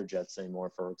own fighter jets anymore,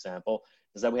 for example,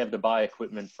 is that we have to buy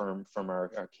equipment from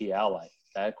our key ally.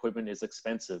 That equipment is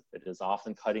expensive. It is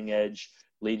often cutting edge,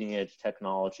 leading edge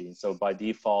technology. So by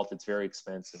default, it's very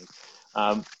expensive.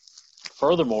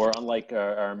 Furthermore, unlike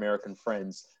our American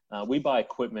friends, we buy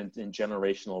equipment in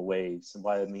generational waves. And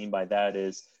what I mean by that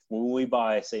is when we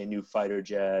buy, say, a new fighter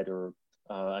jet or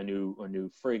a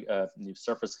new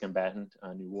surface combatant,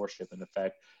 a new warship in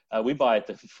effect, we buy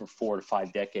it for 4 to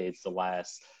 5 decades to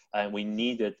last. And we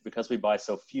need it, because we buy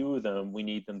so few of them, we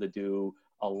need them to do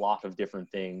a lot of different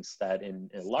things that in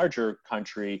a larger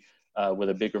country with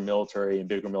a bigger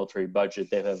military budget,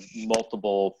 they have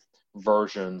multiple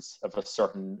versions of a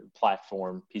certain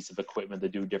platform, piece of equipment to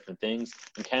do different things.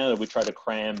 In Canada, we try to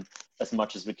cram as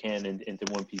much as we can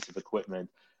into one piece of equipment.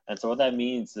 And so what that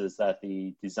means is that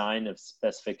the design of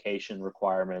specification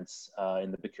requirements in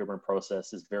the procurement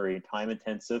process is very time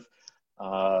intensive.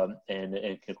 And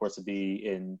it can, of course,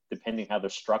 depending how they're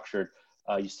structured,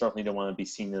 you certainly don't want to be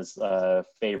seen as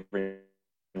favoring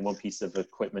one piece of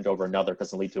equipment over another,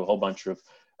 because it'll lead to a whole bunch of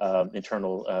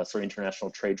international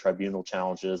trade tribunal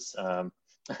challenges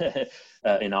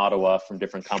in Ottawa from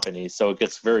different companies. So it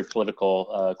gets very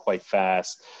political quite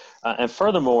fast. And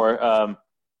furthermore,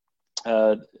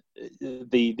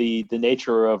 the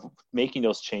nature of making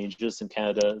those changes in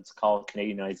Canada, it's called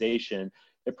Canadianization.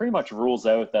 It pretty much rules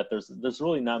out that there's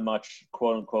really not much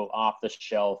quote unquote off the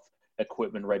shelf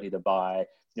equipment ready to buy.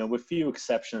 With few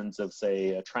exceptions of, say,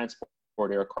 a transport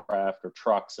aircraft or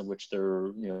trucks, in which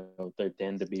they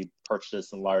tend to be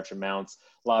purchased in large amounts.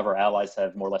 A lot of our allies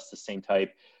have more or less the same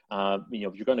type.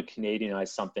 If you're going to Canadianize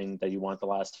something that you want to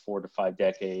last 4 to 5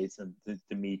 decades and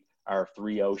to meet our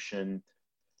 3-ocean,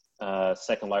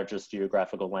 second largest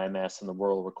geographical landmass in the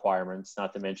world requirements,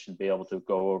 not to mention be able to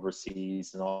go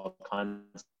overseas in all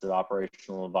kinds of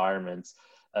operational environments,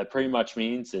 pretty much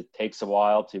means it takes a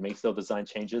while to make those design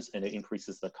changes and it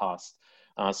increases the cost.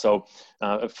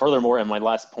 Furthermore, and my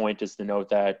last point is to note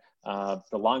that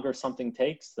The longer something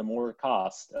takes, the more it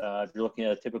costs. If you're looking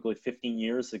at typically 15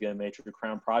 years to get a major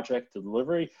crown project to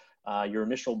delivery, your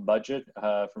initial budget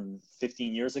from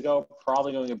 15 years ago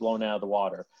probably going to get blown out of the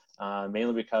water,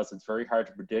 mainly because it's very hard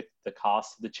to predict the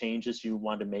cost of the changes you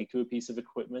want to make to a piece of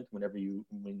equipment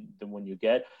when you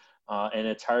get. And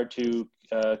it's hard to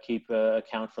keep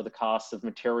account for the cost of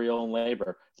material and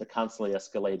labor. They're constantly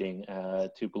escalating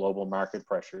to global market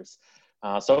pressures.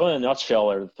 So in a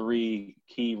nutshell, are the three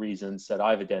key reasons that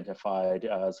I've identified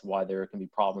as why there can be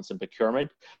problems in procurement.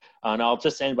 And I'll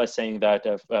just end by saying that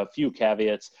a few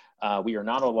caveats. We are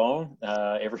not alone.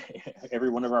 Every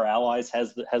one of our allies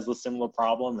has a similar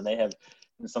problem, and they have,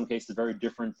 in some cases, very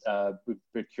different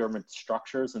procurement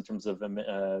structures in terms of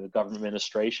government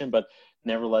administration. But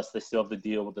nevertheless, they still have to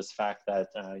deal with this fact that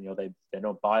they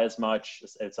don't buy as much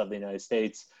outside the United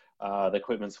States. The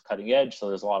equipment's cutting edge, so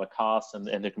there's a lot of costs, and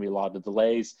there can be a lot of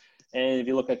delays. And if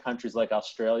you look at countries like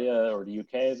Australia or the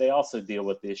UK, they also deal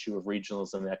with the issue of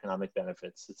regionalism and economic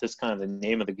benefits. It's just kind of the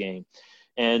name of the game.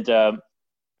 And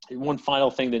one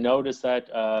final thing to note is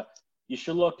that you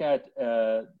should look at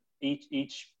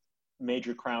each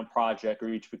major crown project or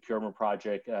each procurement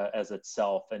project as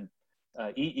itself. And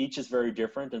each is very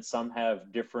different, and some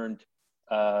have different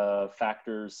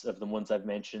factors of the ones I've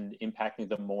mentioned impacting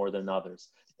them more than others.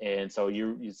 And so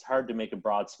it's hard to make a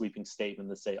broad sweeping statement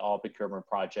to say all procurement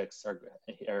projects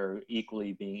are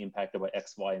equally being impacted by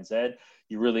X, Y, and Z.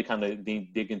 You really kind of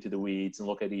dig into the weeds and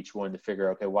look at each one to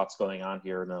figure out, okay, what's going on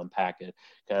here, and unpack it.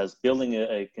 Because building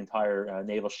an entire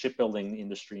naval shipbuilding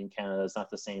industry in Canada is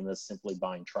not the same as simply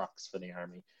buying trucks for the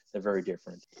Army. They're very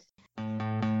different.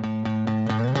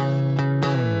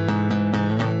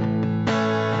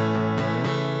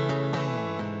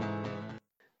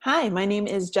 Hi, my name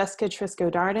is Jessica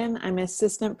Trisco-Darden. I'm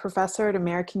Assistant Professor at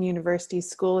American University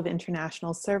School of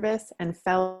International Service and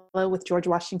Fellow with George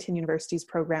Washington University's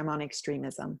Program on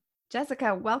Extremism.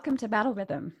 Jessica, welcome to Battle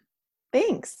Rhythm.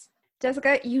 Thanks.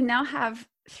 Jessica, you now have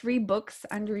 3 books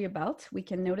under your belt. We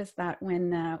can notice that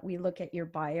when we look at your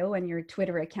bio and your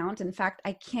Twitter account. In fact,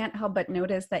 I can't help but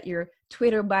notice that your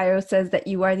Twitter bio says that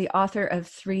you are the author of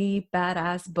 3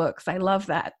 badass books. I love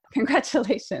that.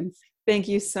 Congratulations. Thank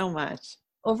you so much.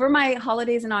 Over my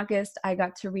holidays in August, I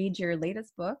got to read your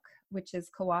latest book, which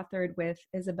is co-authored with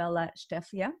Isabella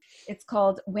Stefflia. It's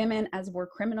called Women as War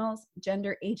Criminals,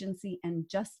 Gender Agency and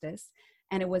Justice,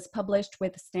 and it was published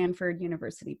with Stanford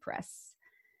University Press.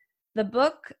 The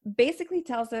book basically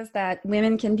tells us that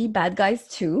women can be bad guys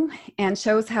too, and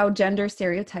shows how gender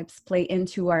stereotypes play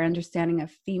into our understanding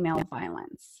of female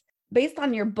violence. Based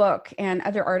on your book and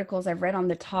other articles I've read on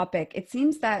the topic, it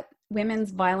seems that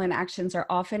women's violent actions are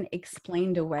often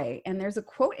explained away. And there's a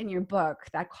quote in your book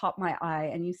that caught my eye,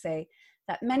 and you say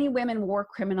that many women war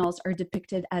criminals are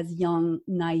depicted as young,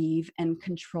 naive, and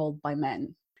controlled by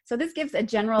men. So this gives a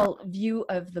general view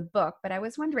of the book, but I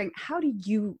was wondering, how do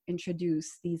you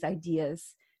introduce these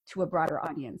ideas to a broader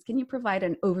audience? Can you provide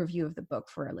an overview of the book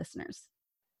for our listeners?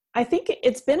 I think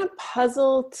it's been a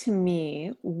puzzle to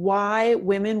me why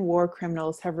women war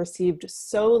criminals have received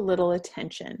so little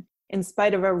attention, in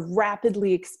spite of a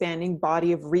rapidly expanding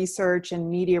body of research and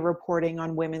media reporting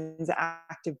on women's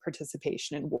active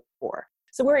participation in war.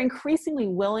 So we're increasingly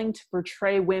willing to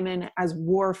portray women as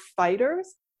war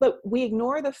fighters, but we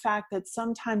ignore the fact that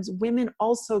sometimes women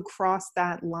also cross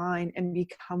that line and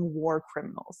become war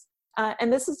criminals.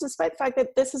 And this is despite the fact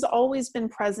that this has always been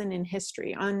present in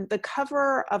history. On the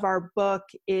cover of our book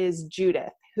is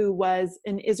Judith, who was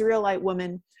an Israelite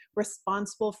woman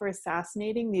responsible for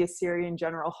assassinating the Assyrian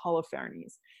general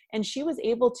Holofernes. And she was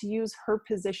able to use her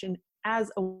position as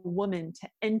a woman to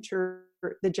enter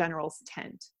the general's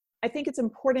tent. I think it's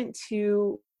important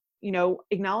to,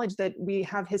 acknowledge that we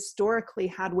have historically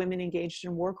had women engaged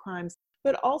in war crimes,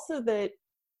 but also that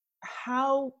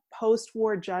how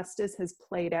post-war justice has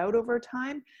played out over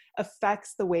time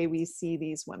affects the way we see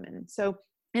these women. So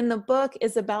in the book,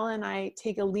 Isabella and I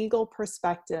take a legal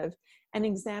perspective and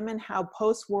examine how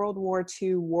post-World War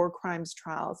II war crimes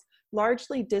trials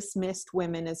largely dismissed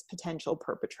women as potential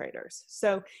perpetrators.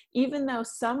 So even though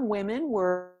some women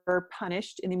were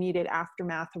punished in the immediate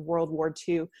aftermath of World War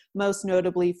II, most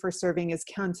notably for serving as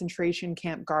concentration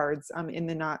camp guards in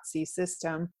the Nazi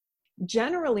system,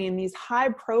 generally in these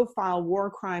high-profile war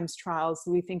crimes trials,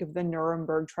 so we think of the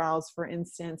Nuremberg trials, for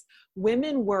instance,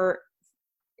 women were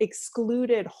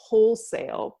excluded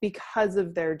wholesale because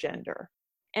of their gender.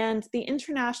 And the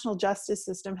international justice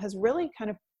system has really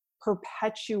kind of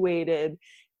perpetuated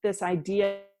this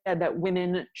idea that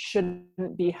women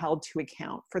shouldn't be held to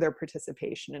account for their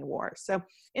participation in war. So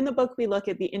in the book, we look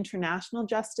at the international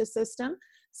justice system,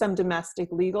 some domestic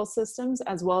legal systems,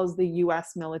 as well as the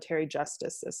US military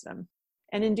justice system.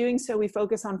 And in doing so, we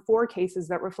focus on 4 cases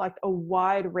that reflect a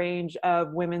wide range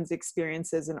of women's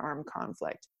experiences in armed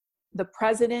conflict: the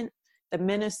president, the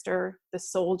minister, the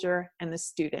soldier, and the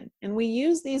student. And we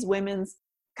use these women's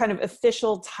kind of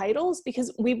official titles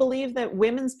because we believe that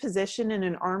women's position in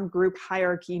an armed group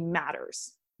hierarchy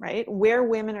matters, right? Where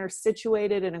women are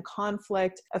situated in a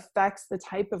conflict affects the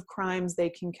type of crimes they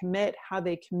can commit, how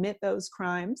they commit those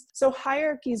crimes. So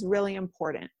hierarchy is really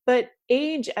important. But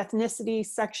age, ethnicity,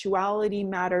 sexuality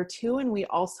matter too, and we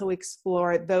also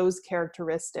explore those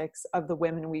characteristics of the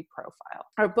women we profile.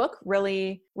 Our book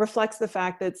really reflects the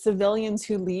fact that civilians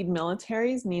who lead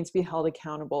militaries need to be held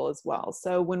accountable as well.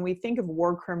 So when we think of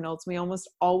war criminals, we almost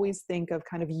always think of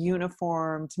kind of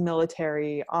uniformed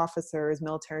military officers,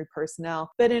 military personnel.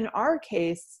 But in our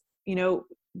case, you know,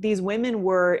 these women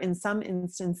were in some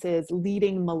instances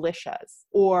leading militias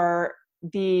or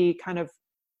the kind of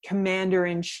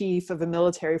commander-in-chief of a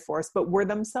military force, but were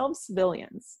themselves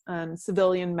civilians,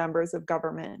 civilian members of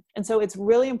government. And so it's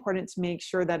really important to make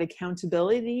sure that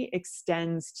accountability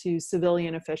extends to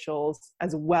civilian officials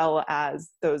as well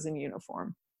as those in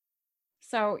uniform.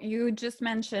 So you just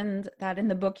mentioned that in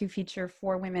the book you feature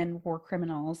 4 women war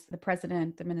criminals: the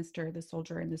president, the minister, the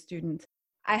soldier, and the student.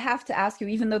 I have to ask you,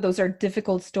 even though those are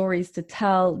difficult stories to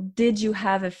tell, did you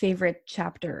have a favorite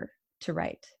chapter to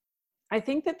write? I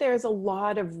think that there's a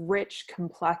lot of rich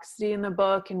complexity in the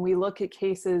book, and we look at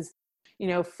cases, you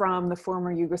know, from the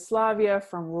former Yugoslavia,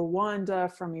 from Rwanda,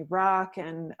 from Iraq,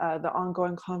 and the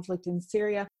ongoing conflict in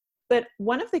Syria. But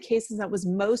one of the cases that was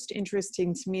most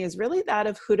interesting to me is really that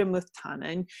of Huda Muthana.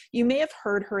 And you may have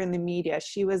heard her in the media.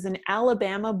 She was an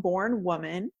Alabama-born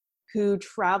woman who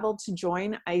traveled to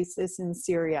join ISIS in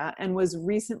Syria and was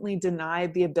recently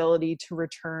denied the ability to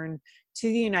return to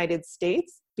the United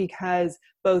States because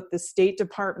both the State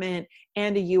Department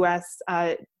and a U.S.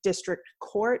 district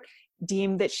court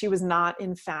deemed that she was not,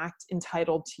 in fact,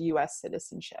 entitled to U.S.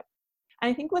 citizenship. And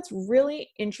I think what's really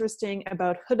interesting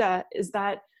about Huda is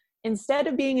that instead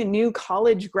of being a new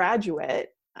college graduate,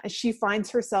 she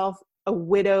finds herself a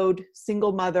widowed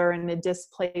single mother in a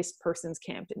displaced persons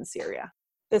camp in Syria.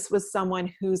 This was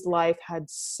someone whose life had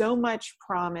so much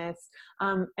promise,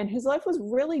 and whose life was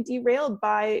really derailed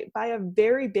by a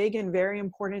very big and very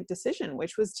important decision,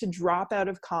 which was to drop out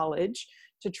of college,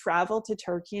 to travel to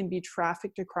Turkey and be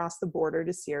trafficked across the border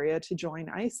to Syria to join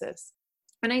ISIS.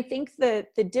 And I think that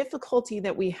the difficulty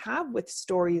that we have with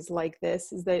stories like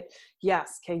this is that,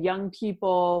 yes, young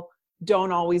people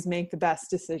don't always make the best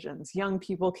decisions. Young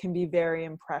people can be very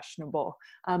impressionable.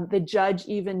 The judge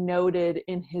even noted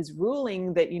in his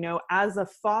ruling that, you know, as a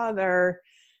father,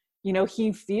 you know,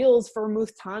 he feels for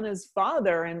Muthana's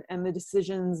father and the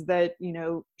decisions that, you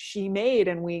know, she made.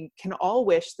 And we can all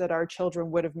wish that our children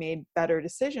would have made better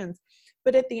decisions.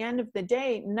 But at the end of the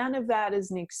day, none of that is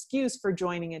an excuse for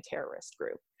joining a terrorist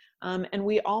group. And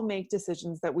we all make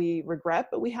decisions that we regret,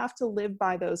 but we have to live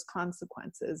by those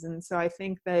consequences. And so I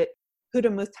think that Huda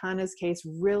Muthana's case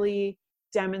really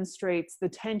demonstrates the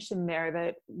tension there,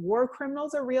 that war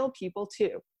criminals are real people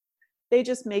too. They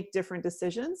just make different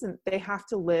decisions and they have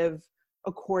to live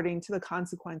according to the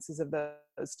consequences of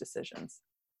those decisions.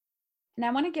 And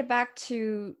I want to get back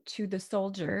to the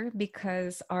soldier,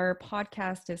 because our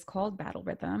podcast is called Battle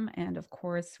Rhythm. And of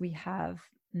course, we have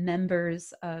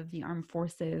members of the armed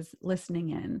forces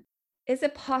listening in. Is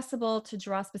it possible to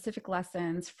draw specific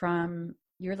lessons from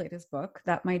your latest book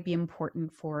that might be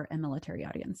important for a military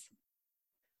audience?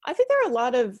 I think there are a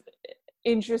lot of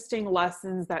interesting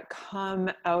lessons that come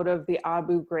out of the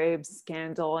Abu Ghraib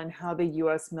scandal and how the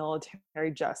U.S.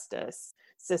 military justice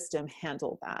system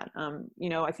handled that. You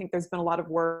know, I think there's been a lot of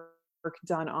work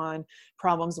done on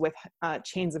problems with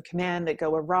chains of command that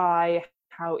go awry,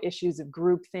 how issues of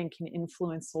groupthink can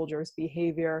influence soldiers'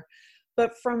 behavior.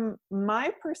 But from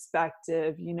my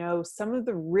perspective, you know, some of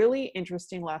the really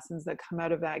interesting lessons that come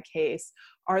out of that case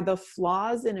are the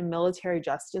flaws in a military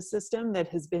justice system that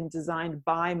has been designed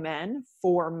by men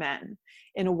for men,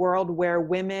 in a world where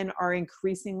women are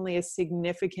increasingly a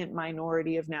significant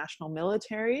minority of national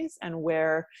militaries, and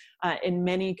where in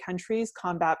many countries,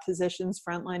 combat positions,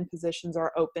 frontline positions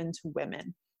are open to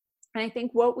women. And I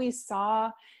think what we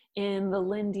saw in the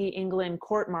Lindy England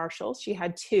court-martial, she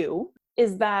had 2,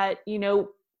 is that, you know,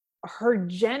 her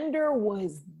gender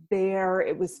was there.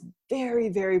 It was very,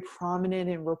 very prominent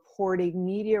in reporting.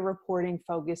 Media reporting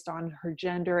focused on her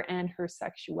gender and her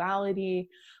sexuality.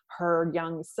 Her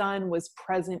young son was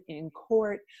present in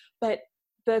court, but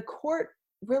the court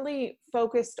really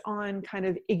focused on kind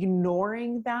of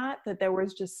ignoring that there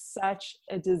was just such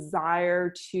a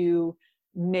desire to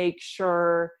make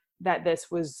sure that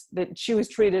she was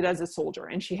treated as a soldier,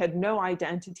 and she had no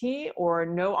identity or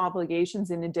no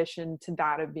obligations in addition to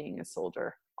that of being a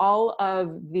soldier. All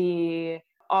of the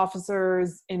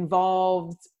officers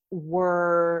involved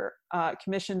were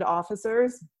commissioned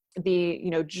officers.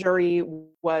 The jury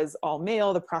was all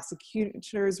male. The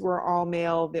prosecutors were all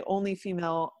male. The only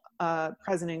female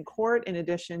present in court, in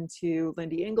addition to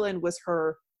Lindy England, was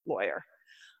her lawyer.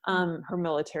 Her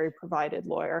military provided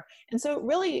lawyer. And so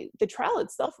really the trial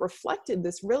itself reflected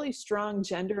this really strong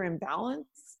gender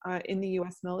imbalance in the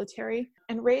US military,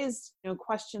 and raised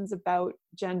questions about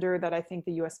gender that I think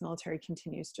the US military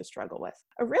continues to struggle with.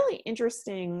 A really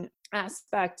interesting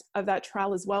aspect of that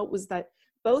trial as well was that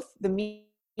both the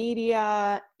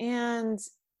media and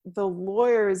the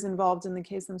lawyers involved in the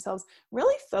case themselves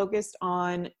really focused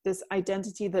on this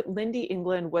identity that Lindy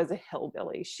England was a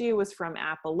hillbilly. She was from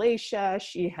Appalachia.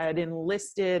 She had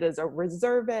enlisted as a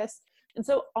reservist. And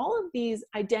so all of these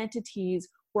identities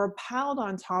were piled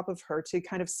on top of her to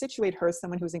kind of situate her as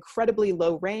someone who was incredibly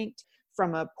low ranked,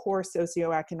 from a poor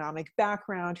socioeconomic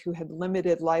background, who had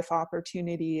limited life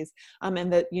opportunities,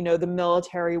 and that, the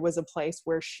military was a place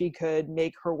where she could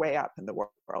make her way up in the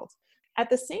world. At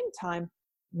the same time,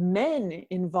 men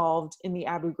involved in the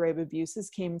Abu Ghraib abuses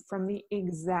came from the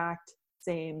exact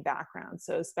same background.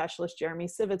 So Specialist Jeremy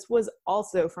Sivitz was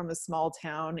also from a small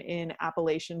town in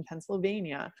Appalachian,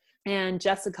 Pennsylvania. And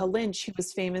Jessica Lynch, who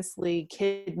was famously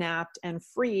kidnapped and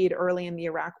freed early in the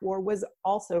Iraq War, was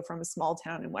also from a small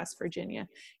town in West Virginia.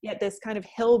 Yet this kind of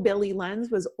hillbilly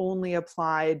lens was only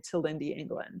applied to Lindy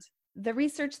England. The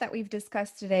research that we've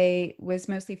discussed today was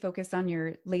mostly focused on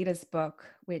your latest book,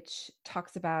 which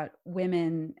talks about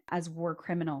women as war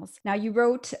criminals. Now, you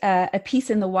wrote a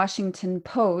piece in the Washington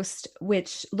Post,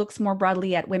 which looks more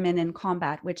broadly at women in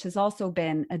combat, which has also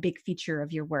been a big feature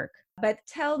of your work. But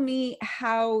tell me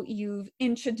how you've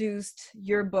introduced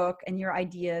your book and your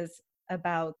ideas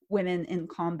about women in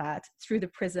combat through the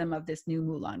prism of this new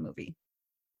Mulan movie.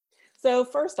 So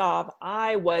first off,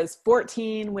 I was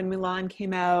 14 when Mulan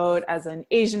came out. As an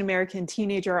Asian American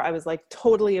teenager, I was like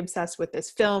totally obsessed with this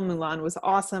film. Mulan was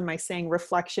awesome. I sang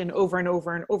Reflection over and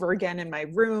over and over again in my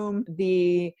room.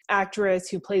 The actress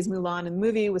who plays Mulan in the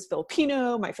movie was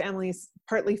Filipino. My family's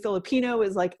partly Filipino.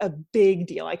 Is like a big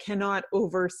deal. I cannot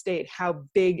overstate how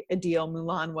big a deal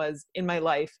Mulan was in my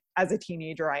life. As a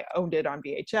teenager, I owned it on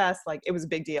VHS. Like, it was a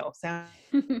big deal.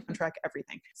 Soundtrack,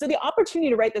 everything. So the opportunity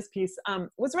to write this piece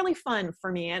was really fun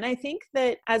for me. And I think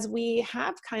that as we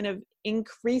have kind of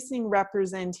increasing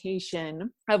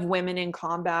representation of women in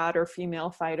combat or female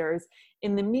fighters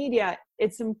in the media,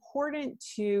 it's important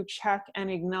to check and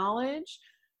acknowledge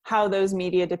how those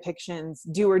media depictions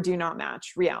do or do not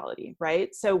match reality, right?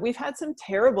 So we've had some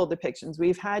terrible depictions.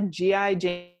 We've had G.I.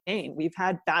 Jane, we've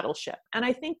had Battleship. And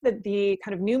I think that the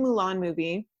kind of new Mulan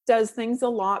movie does things a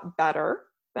lot better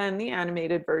than the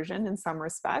animated version in some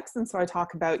respects. And so I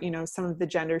talk about, some of the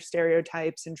gender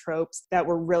stereotypes and tropes that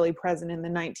were really present in the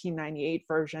 1998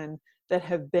 version that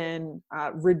have been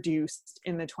reduced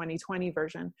in the 2020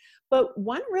 version. But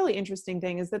one really interesting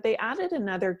thing is that they added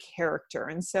another character.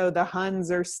 And so the Huns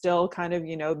are still kind of,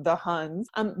 the Huns,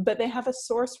 but they have a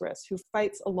sorceress who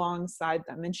fights alongside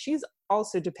them. And she's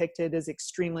also depicted as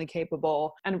extremely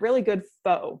capable and a really good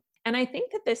foe. And I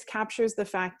think that this captures the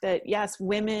fact that, yes,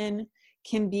 women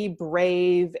can be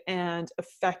brave and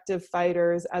effective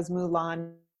fighters, as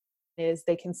Mulan is.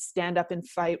 They can stand up and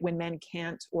fight when men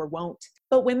can't or won't.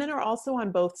 But women are also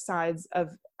on both sides of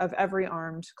every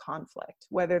armed conflict,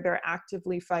 whether they're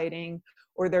actively fighting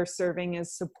or they're serving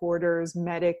as supporters,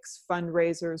 medics,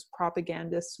 fundraisers,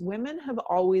 propagandists. Women have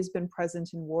always been present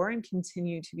in war and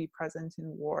continue to be present in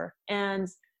war. And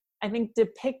I think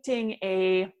depicting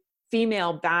a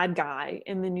female bad guy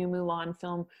in the new Mulan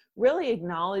film really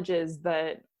acknowledges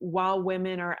that while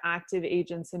women are active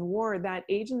agents in war, that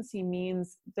agency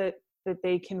means that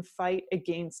they can fight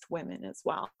against women as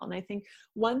well. And I think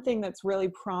one thing that's really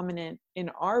prominent in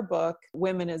our book,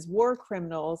 Women as War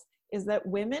Criminals, is that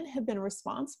women have been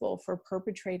responsible for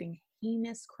perpetrating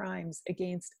heinous crimes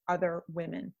against other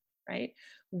women, right?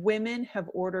 Women have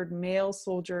ordered male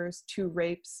soldiers to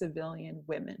rape civilian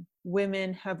women.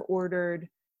 Women have ordered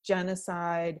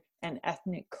genocide and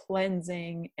ethnic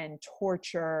cleansing and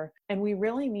torture. And we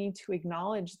really need to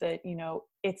acknowledge that,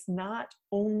 it's not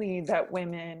only that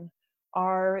women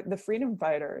are the freedom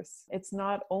fighters. It's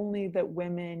not only that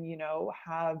women,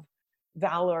 have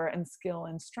valor and skill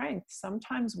and strength.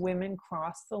 Sometimes women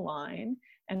cross the line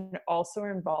and also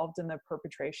are involved in the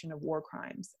perpetration of war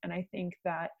crimes. And I think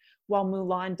that while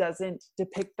Mulan doesn't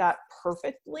depict that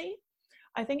perfectly,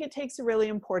 I think it takes a really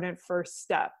important first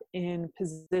step in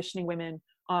positioning women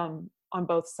on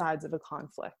both sides of a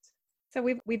conflict. So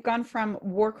we've gone from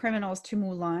war criminals to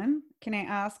Mulan. Can I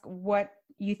ask what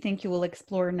you think you will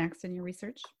explore next in your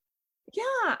research?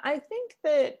 Yeah, I think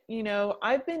that,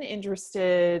 I've been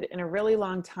interested in a really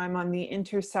long time on the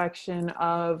intersection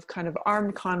of kind of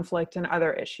armed conflict and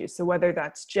other issues. So whether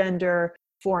that's gender,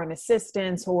 foreign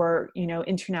assistance, or,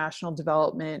 international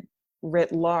development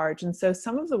writ large. And so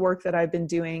some of the work that I've been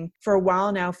doing for a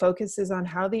while now focuses on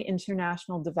how the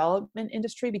international development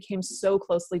industry became so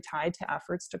closely tied to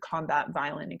efforts to combat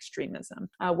violent extremism.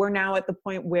 We're now at the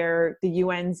point where the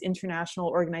UN's International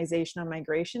Organization on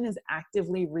Migration is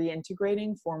actively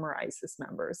reintegrating former ISIS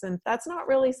members. And that's not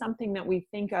really something that we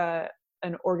think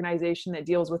an organization that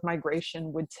deals with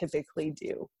migration would typically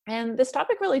do. And this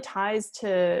topic really ties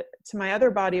to my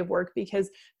other body of work because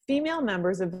female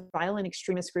members of violent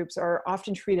extremist groups are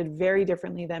often treated very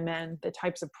differently than men. The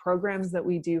types of programs that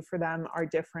we do for them are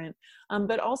different,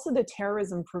 but also the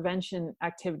terrorism prevention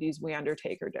activities we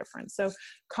undertake are different. So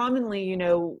commonly,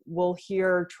 we'll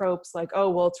hear tropes like, oh,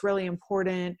 well, it's really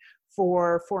important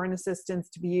for foreign assistance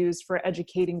to be used for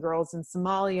educating girls in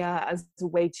Somalia as a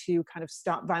way to kind of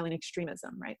stop violent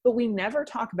extremism, right? But we never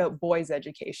talk about boys'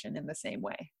 education in the same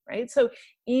way, right? So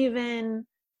even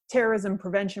terrorism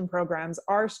prevention programs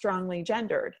are strongly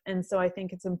gendered. And so I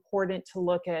think it's important to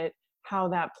look at how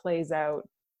that plays out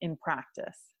in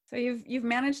practice. So you've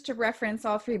managed to reference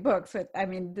all three books. But I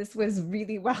mean, this was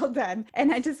really well done.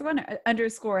 And I just want to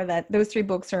underscore that those three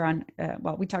books are on,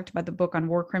 we talked about the book on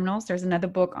war criminals. There's another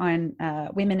book on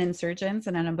women insurgents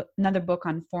and another book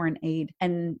on foreign aid.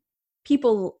 And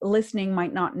people listening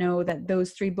might not know that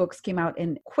those three books came out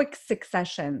in quick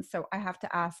succession. So I have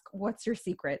to ask, what's your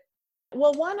secret?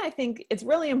 Well, one, I think it's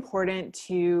really important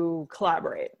to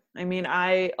collaborate. I mean,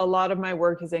 a lot of my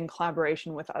work is in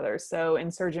collaboration with others. So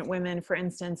Insurgent Women, for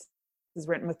instance, is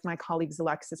written with my colleagues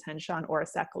Alexis Henshaw and Ora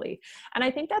Sekeli. And I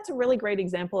think that's a really great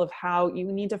example of how you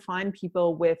need to find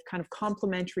people with kind of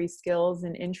complementary skills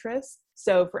and interests.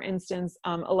 So for instance,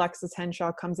 Alexis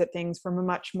Henshaw comes at things from a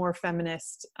much more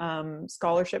feminist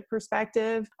scholarship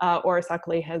perspective. Ora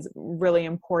Sekeli has really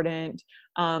important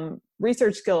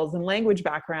research skills and language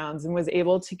backgrounds and was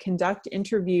able to conduct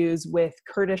interviews with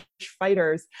Kurdish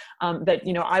fighters that,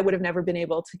 I would have never been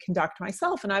able to conduct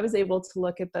myself. And I was able to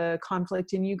look at the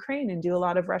conflict in Ukraine and do a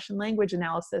lot of Russian language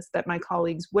analysis that my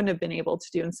colleagues wouldn't have been able to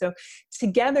do. And so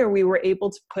together we were able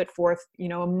to put forth,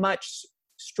 a much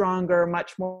stronger,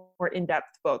 much more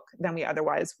in-depth book than we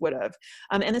otherwise would have.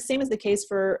 And the same is the case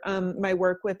for my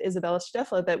work with Isabella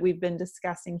Steffler that we've been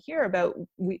discussing here about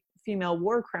female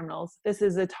war criminals. This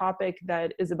is a topic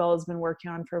that Isabella has been working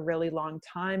on for a really long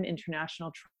time,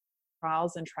 international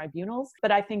trials and tribunals.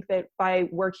 But I think that by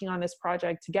working on this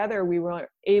project together, we were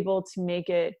able to make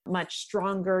it much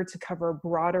stronger, to cover a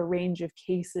broader range of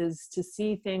cases, to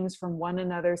see things from one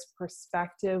another's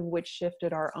perspective, which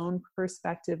shifted our own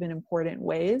perspective in important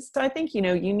ways. So I think, you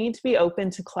need to be open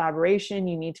to collaboration,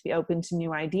 you need to be open to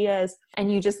new ideas,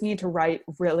 and you just need to write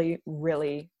really,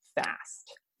 really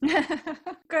fast.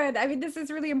 Good. I mean, this is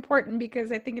really important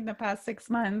because I think in the past 6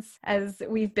 months, as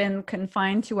we've been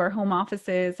confined to our home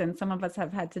offices and some of us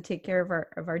have had to take care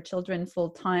of our children full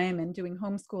time and doing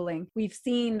homeschooling, we've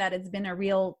seen that it's been a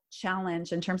real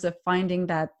challenge in terms of finding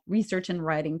that research and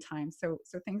writing time. So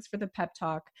thanks for the pep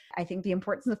talk. I think the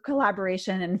importance of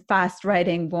collaboration and fast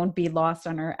writing won't be lost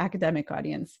on our academic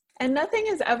audience. And nothing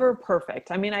is ever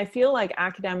perfect. I mean, I feel like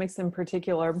academics in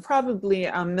particular, probably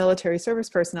military service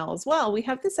personnel as well, we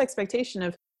have this expectation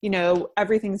of,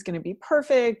 everything's going to be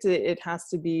perfect. It has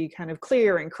to be kind of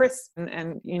clear and crisp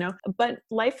and but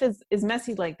life is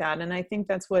messy like that. And I think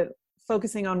that's what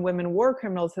focusing on women war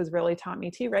criminals has really taught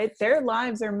me too, right? Their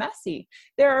lives are messy.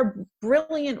 There are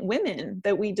brilliant women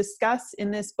that we discuss in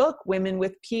this book, women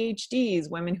with PhDs,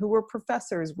 women who were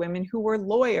professors, women who were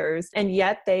lawyers, and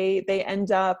yet they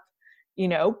end up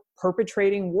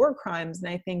perpetrating war crimes.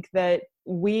 And I think that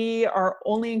we are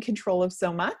only in control of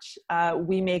so much.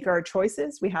 We make our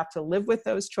choices. We have to live with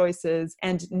those choices.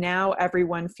 And now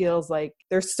everyone feels like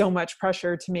there's so much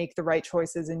pressure to make the right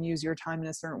choices and use your time in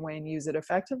a certain way and use it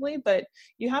effectively. But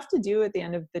you have to do at the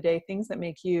end of the day things that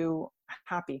make you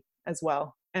happy as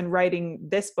well. And writing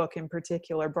this book in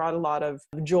particular brought a lot of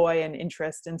joy and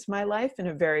interest into my life in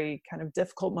a very kind of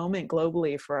difficult moment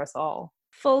globally for us all.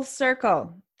 Full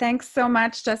circle. Thanks so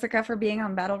much, Jessica, for being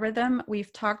on Battle Rhythm.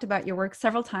 We've talked about your work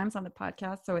several times on the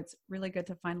podcast, so it's really good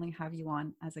to finally have you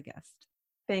on as a guest.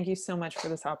 Thank you so much for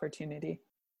this opportunity.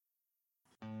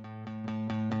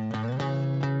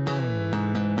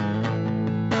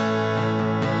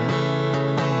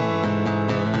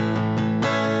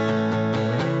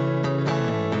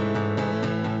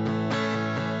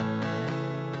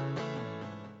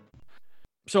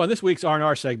 So in this week's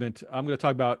R&R segment, I'm going to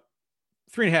talk about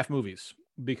 3.5 movies,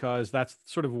 because that's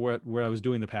sort of where I was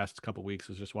doing the past couple of weeks,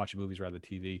 was just watching movies rather than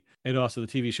TV. And also the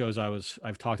TV shows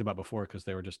I've talked about before, because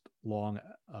they were just long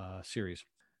series.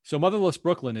 So Motherless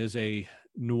Brooklyn is a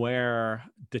noir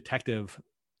detective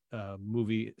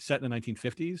movie set in the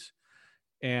 1950s.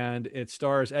 And it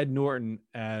stars Ed Norton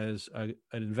as an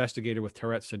investigator with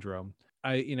Tourette syndrome.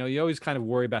 You always kind of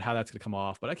worry about how that's going to come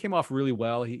off, but it came off really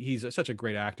well. He's such a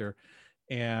great actor,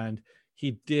 and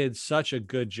he did such a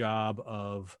good job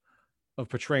of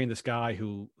portraying this guy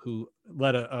who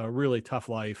led a really tough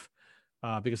life,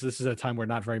 because this is a time where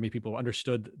not very many people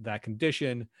understood that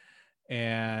condition.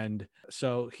 And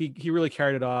so he really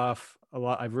carried it off a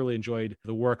lot. I've really enjoyed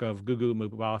the work of Gugu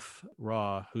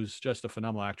Mbatha-Raw, who's just a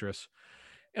phenomenal actress.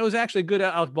 It was actually a good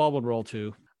Alec Baldwin role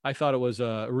too. I thought it was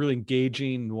a really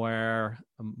engaging noir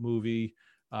movie.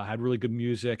 Had really good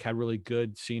music, had really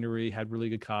good scenery, had really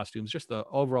good costumes. Just the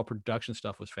overall production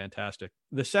stuff was fantastic.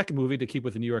 The second movie, to keep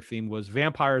with the New York theme, was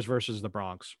Vampires versus the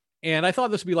Bronx. And I thought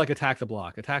this would be like Attack the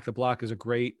Block. Attack the Block is a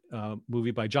great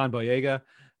movie by John Boyega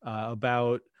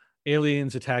about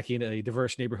aliens attacking a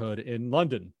diverse neighborhood in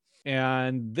London.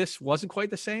 And this wasn't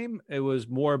quite the same. It was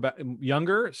more about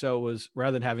younger. So it was,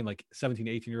 rather than having like 17,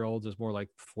 18-year-olds, it was more like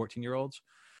 14-year-olds.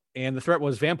 And the threat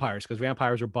was vampires, because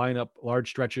vampires were buying up large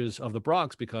stretches of the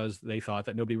Bronx, because they thought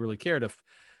that nobody really cared if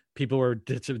people were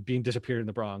being disappeared in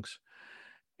the Bronx.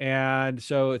 And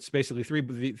so it's basically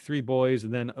three boys,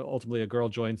 and then ultimately a girl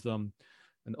joins them,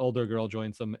 an older girl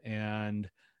joins them, and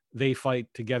they fight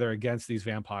together against these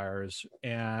vampires.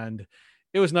 And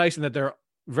it was nice in that they're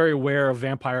very aware of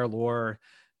vampire lore,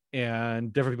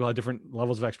 and different people had different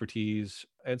levels of expertise.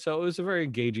 And so it was a very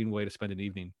engaging way to spend an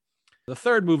evening. The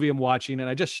third movie I'm watching, and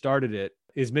I just started it,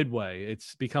 is Midway.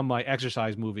 It's become my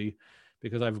exercise movie,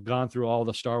 because I've gone through all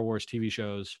the Star Wars TV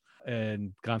shows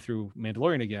and gone through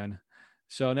Mandalorian again.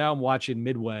 So now I'm watching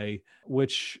Midway,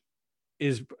 which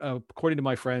is, according to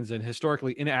my friends, an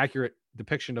historically inaccurate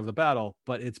depiction of the battle,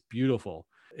 but it's beautiful.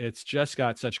 It's just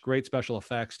got such great special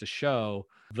effects to show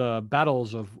the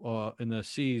battles of in the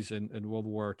seas in World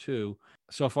War II.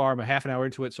 So far, I'm a half an hour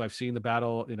into it, so I've seen the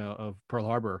battle, of Pearl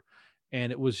Harbor. And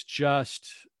it was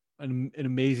just an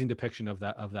amazing depiction of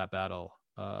that battle.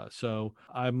 So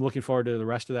I'm looking forward to the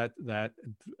rest of that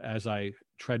as I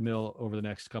treadmill over the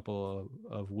next couple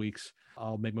of weeks.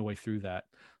 I'll make my way through that.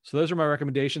 So those are my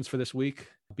recommendations for this week.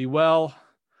 Be well,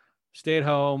 stay at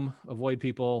home, avoid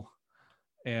people,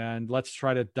 and let's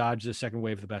try to dodge the second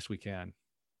wave the best we can.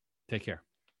 Take care.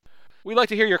 We'd like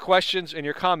to hear your questions and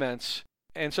your comments,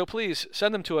 and so please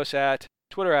send them to us at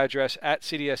Twitter address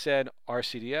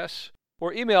 @CDSNRCDS,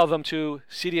 or email them to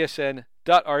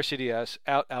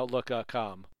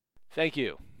cdsn.rcds@outlook.com. Thank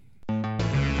you.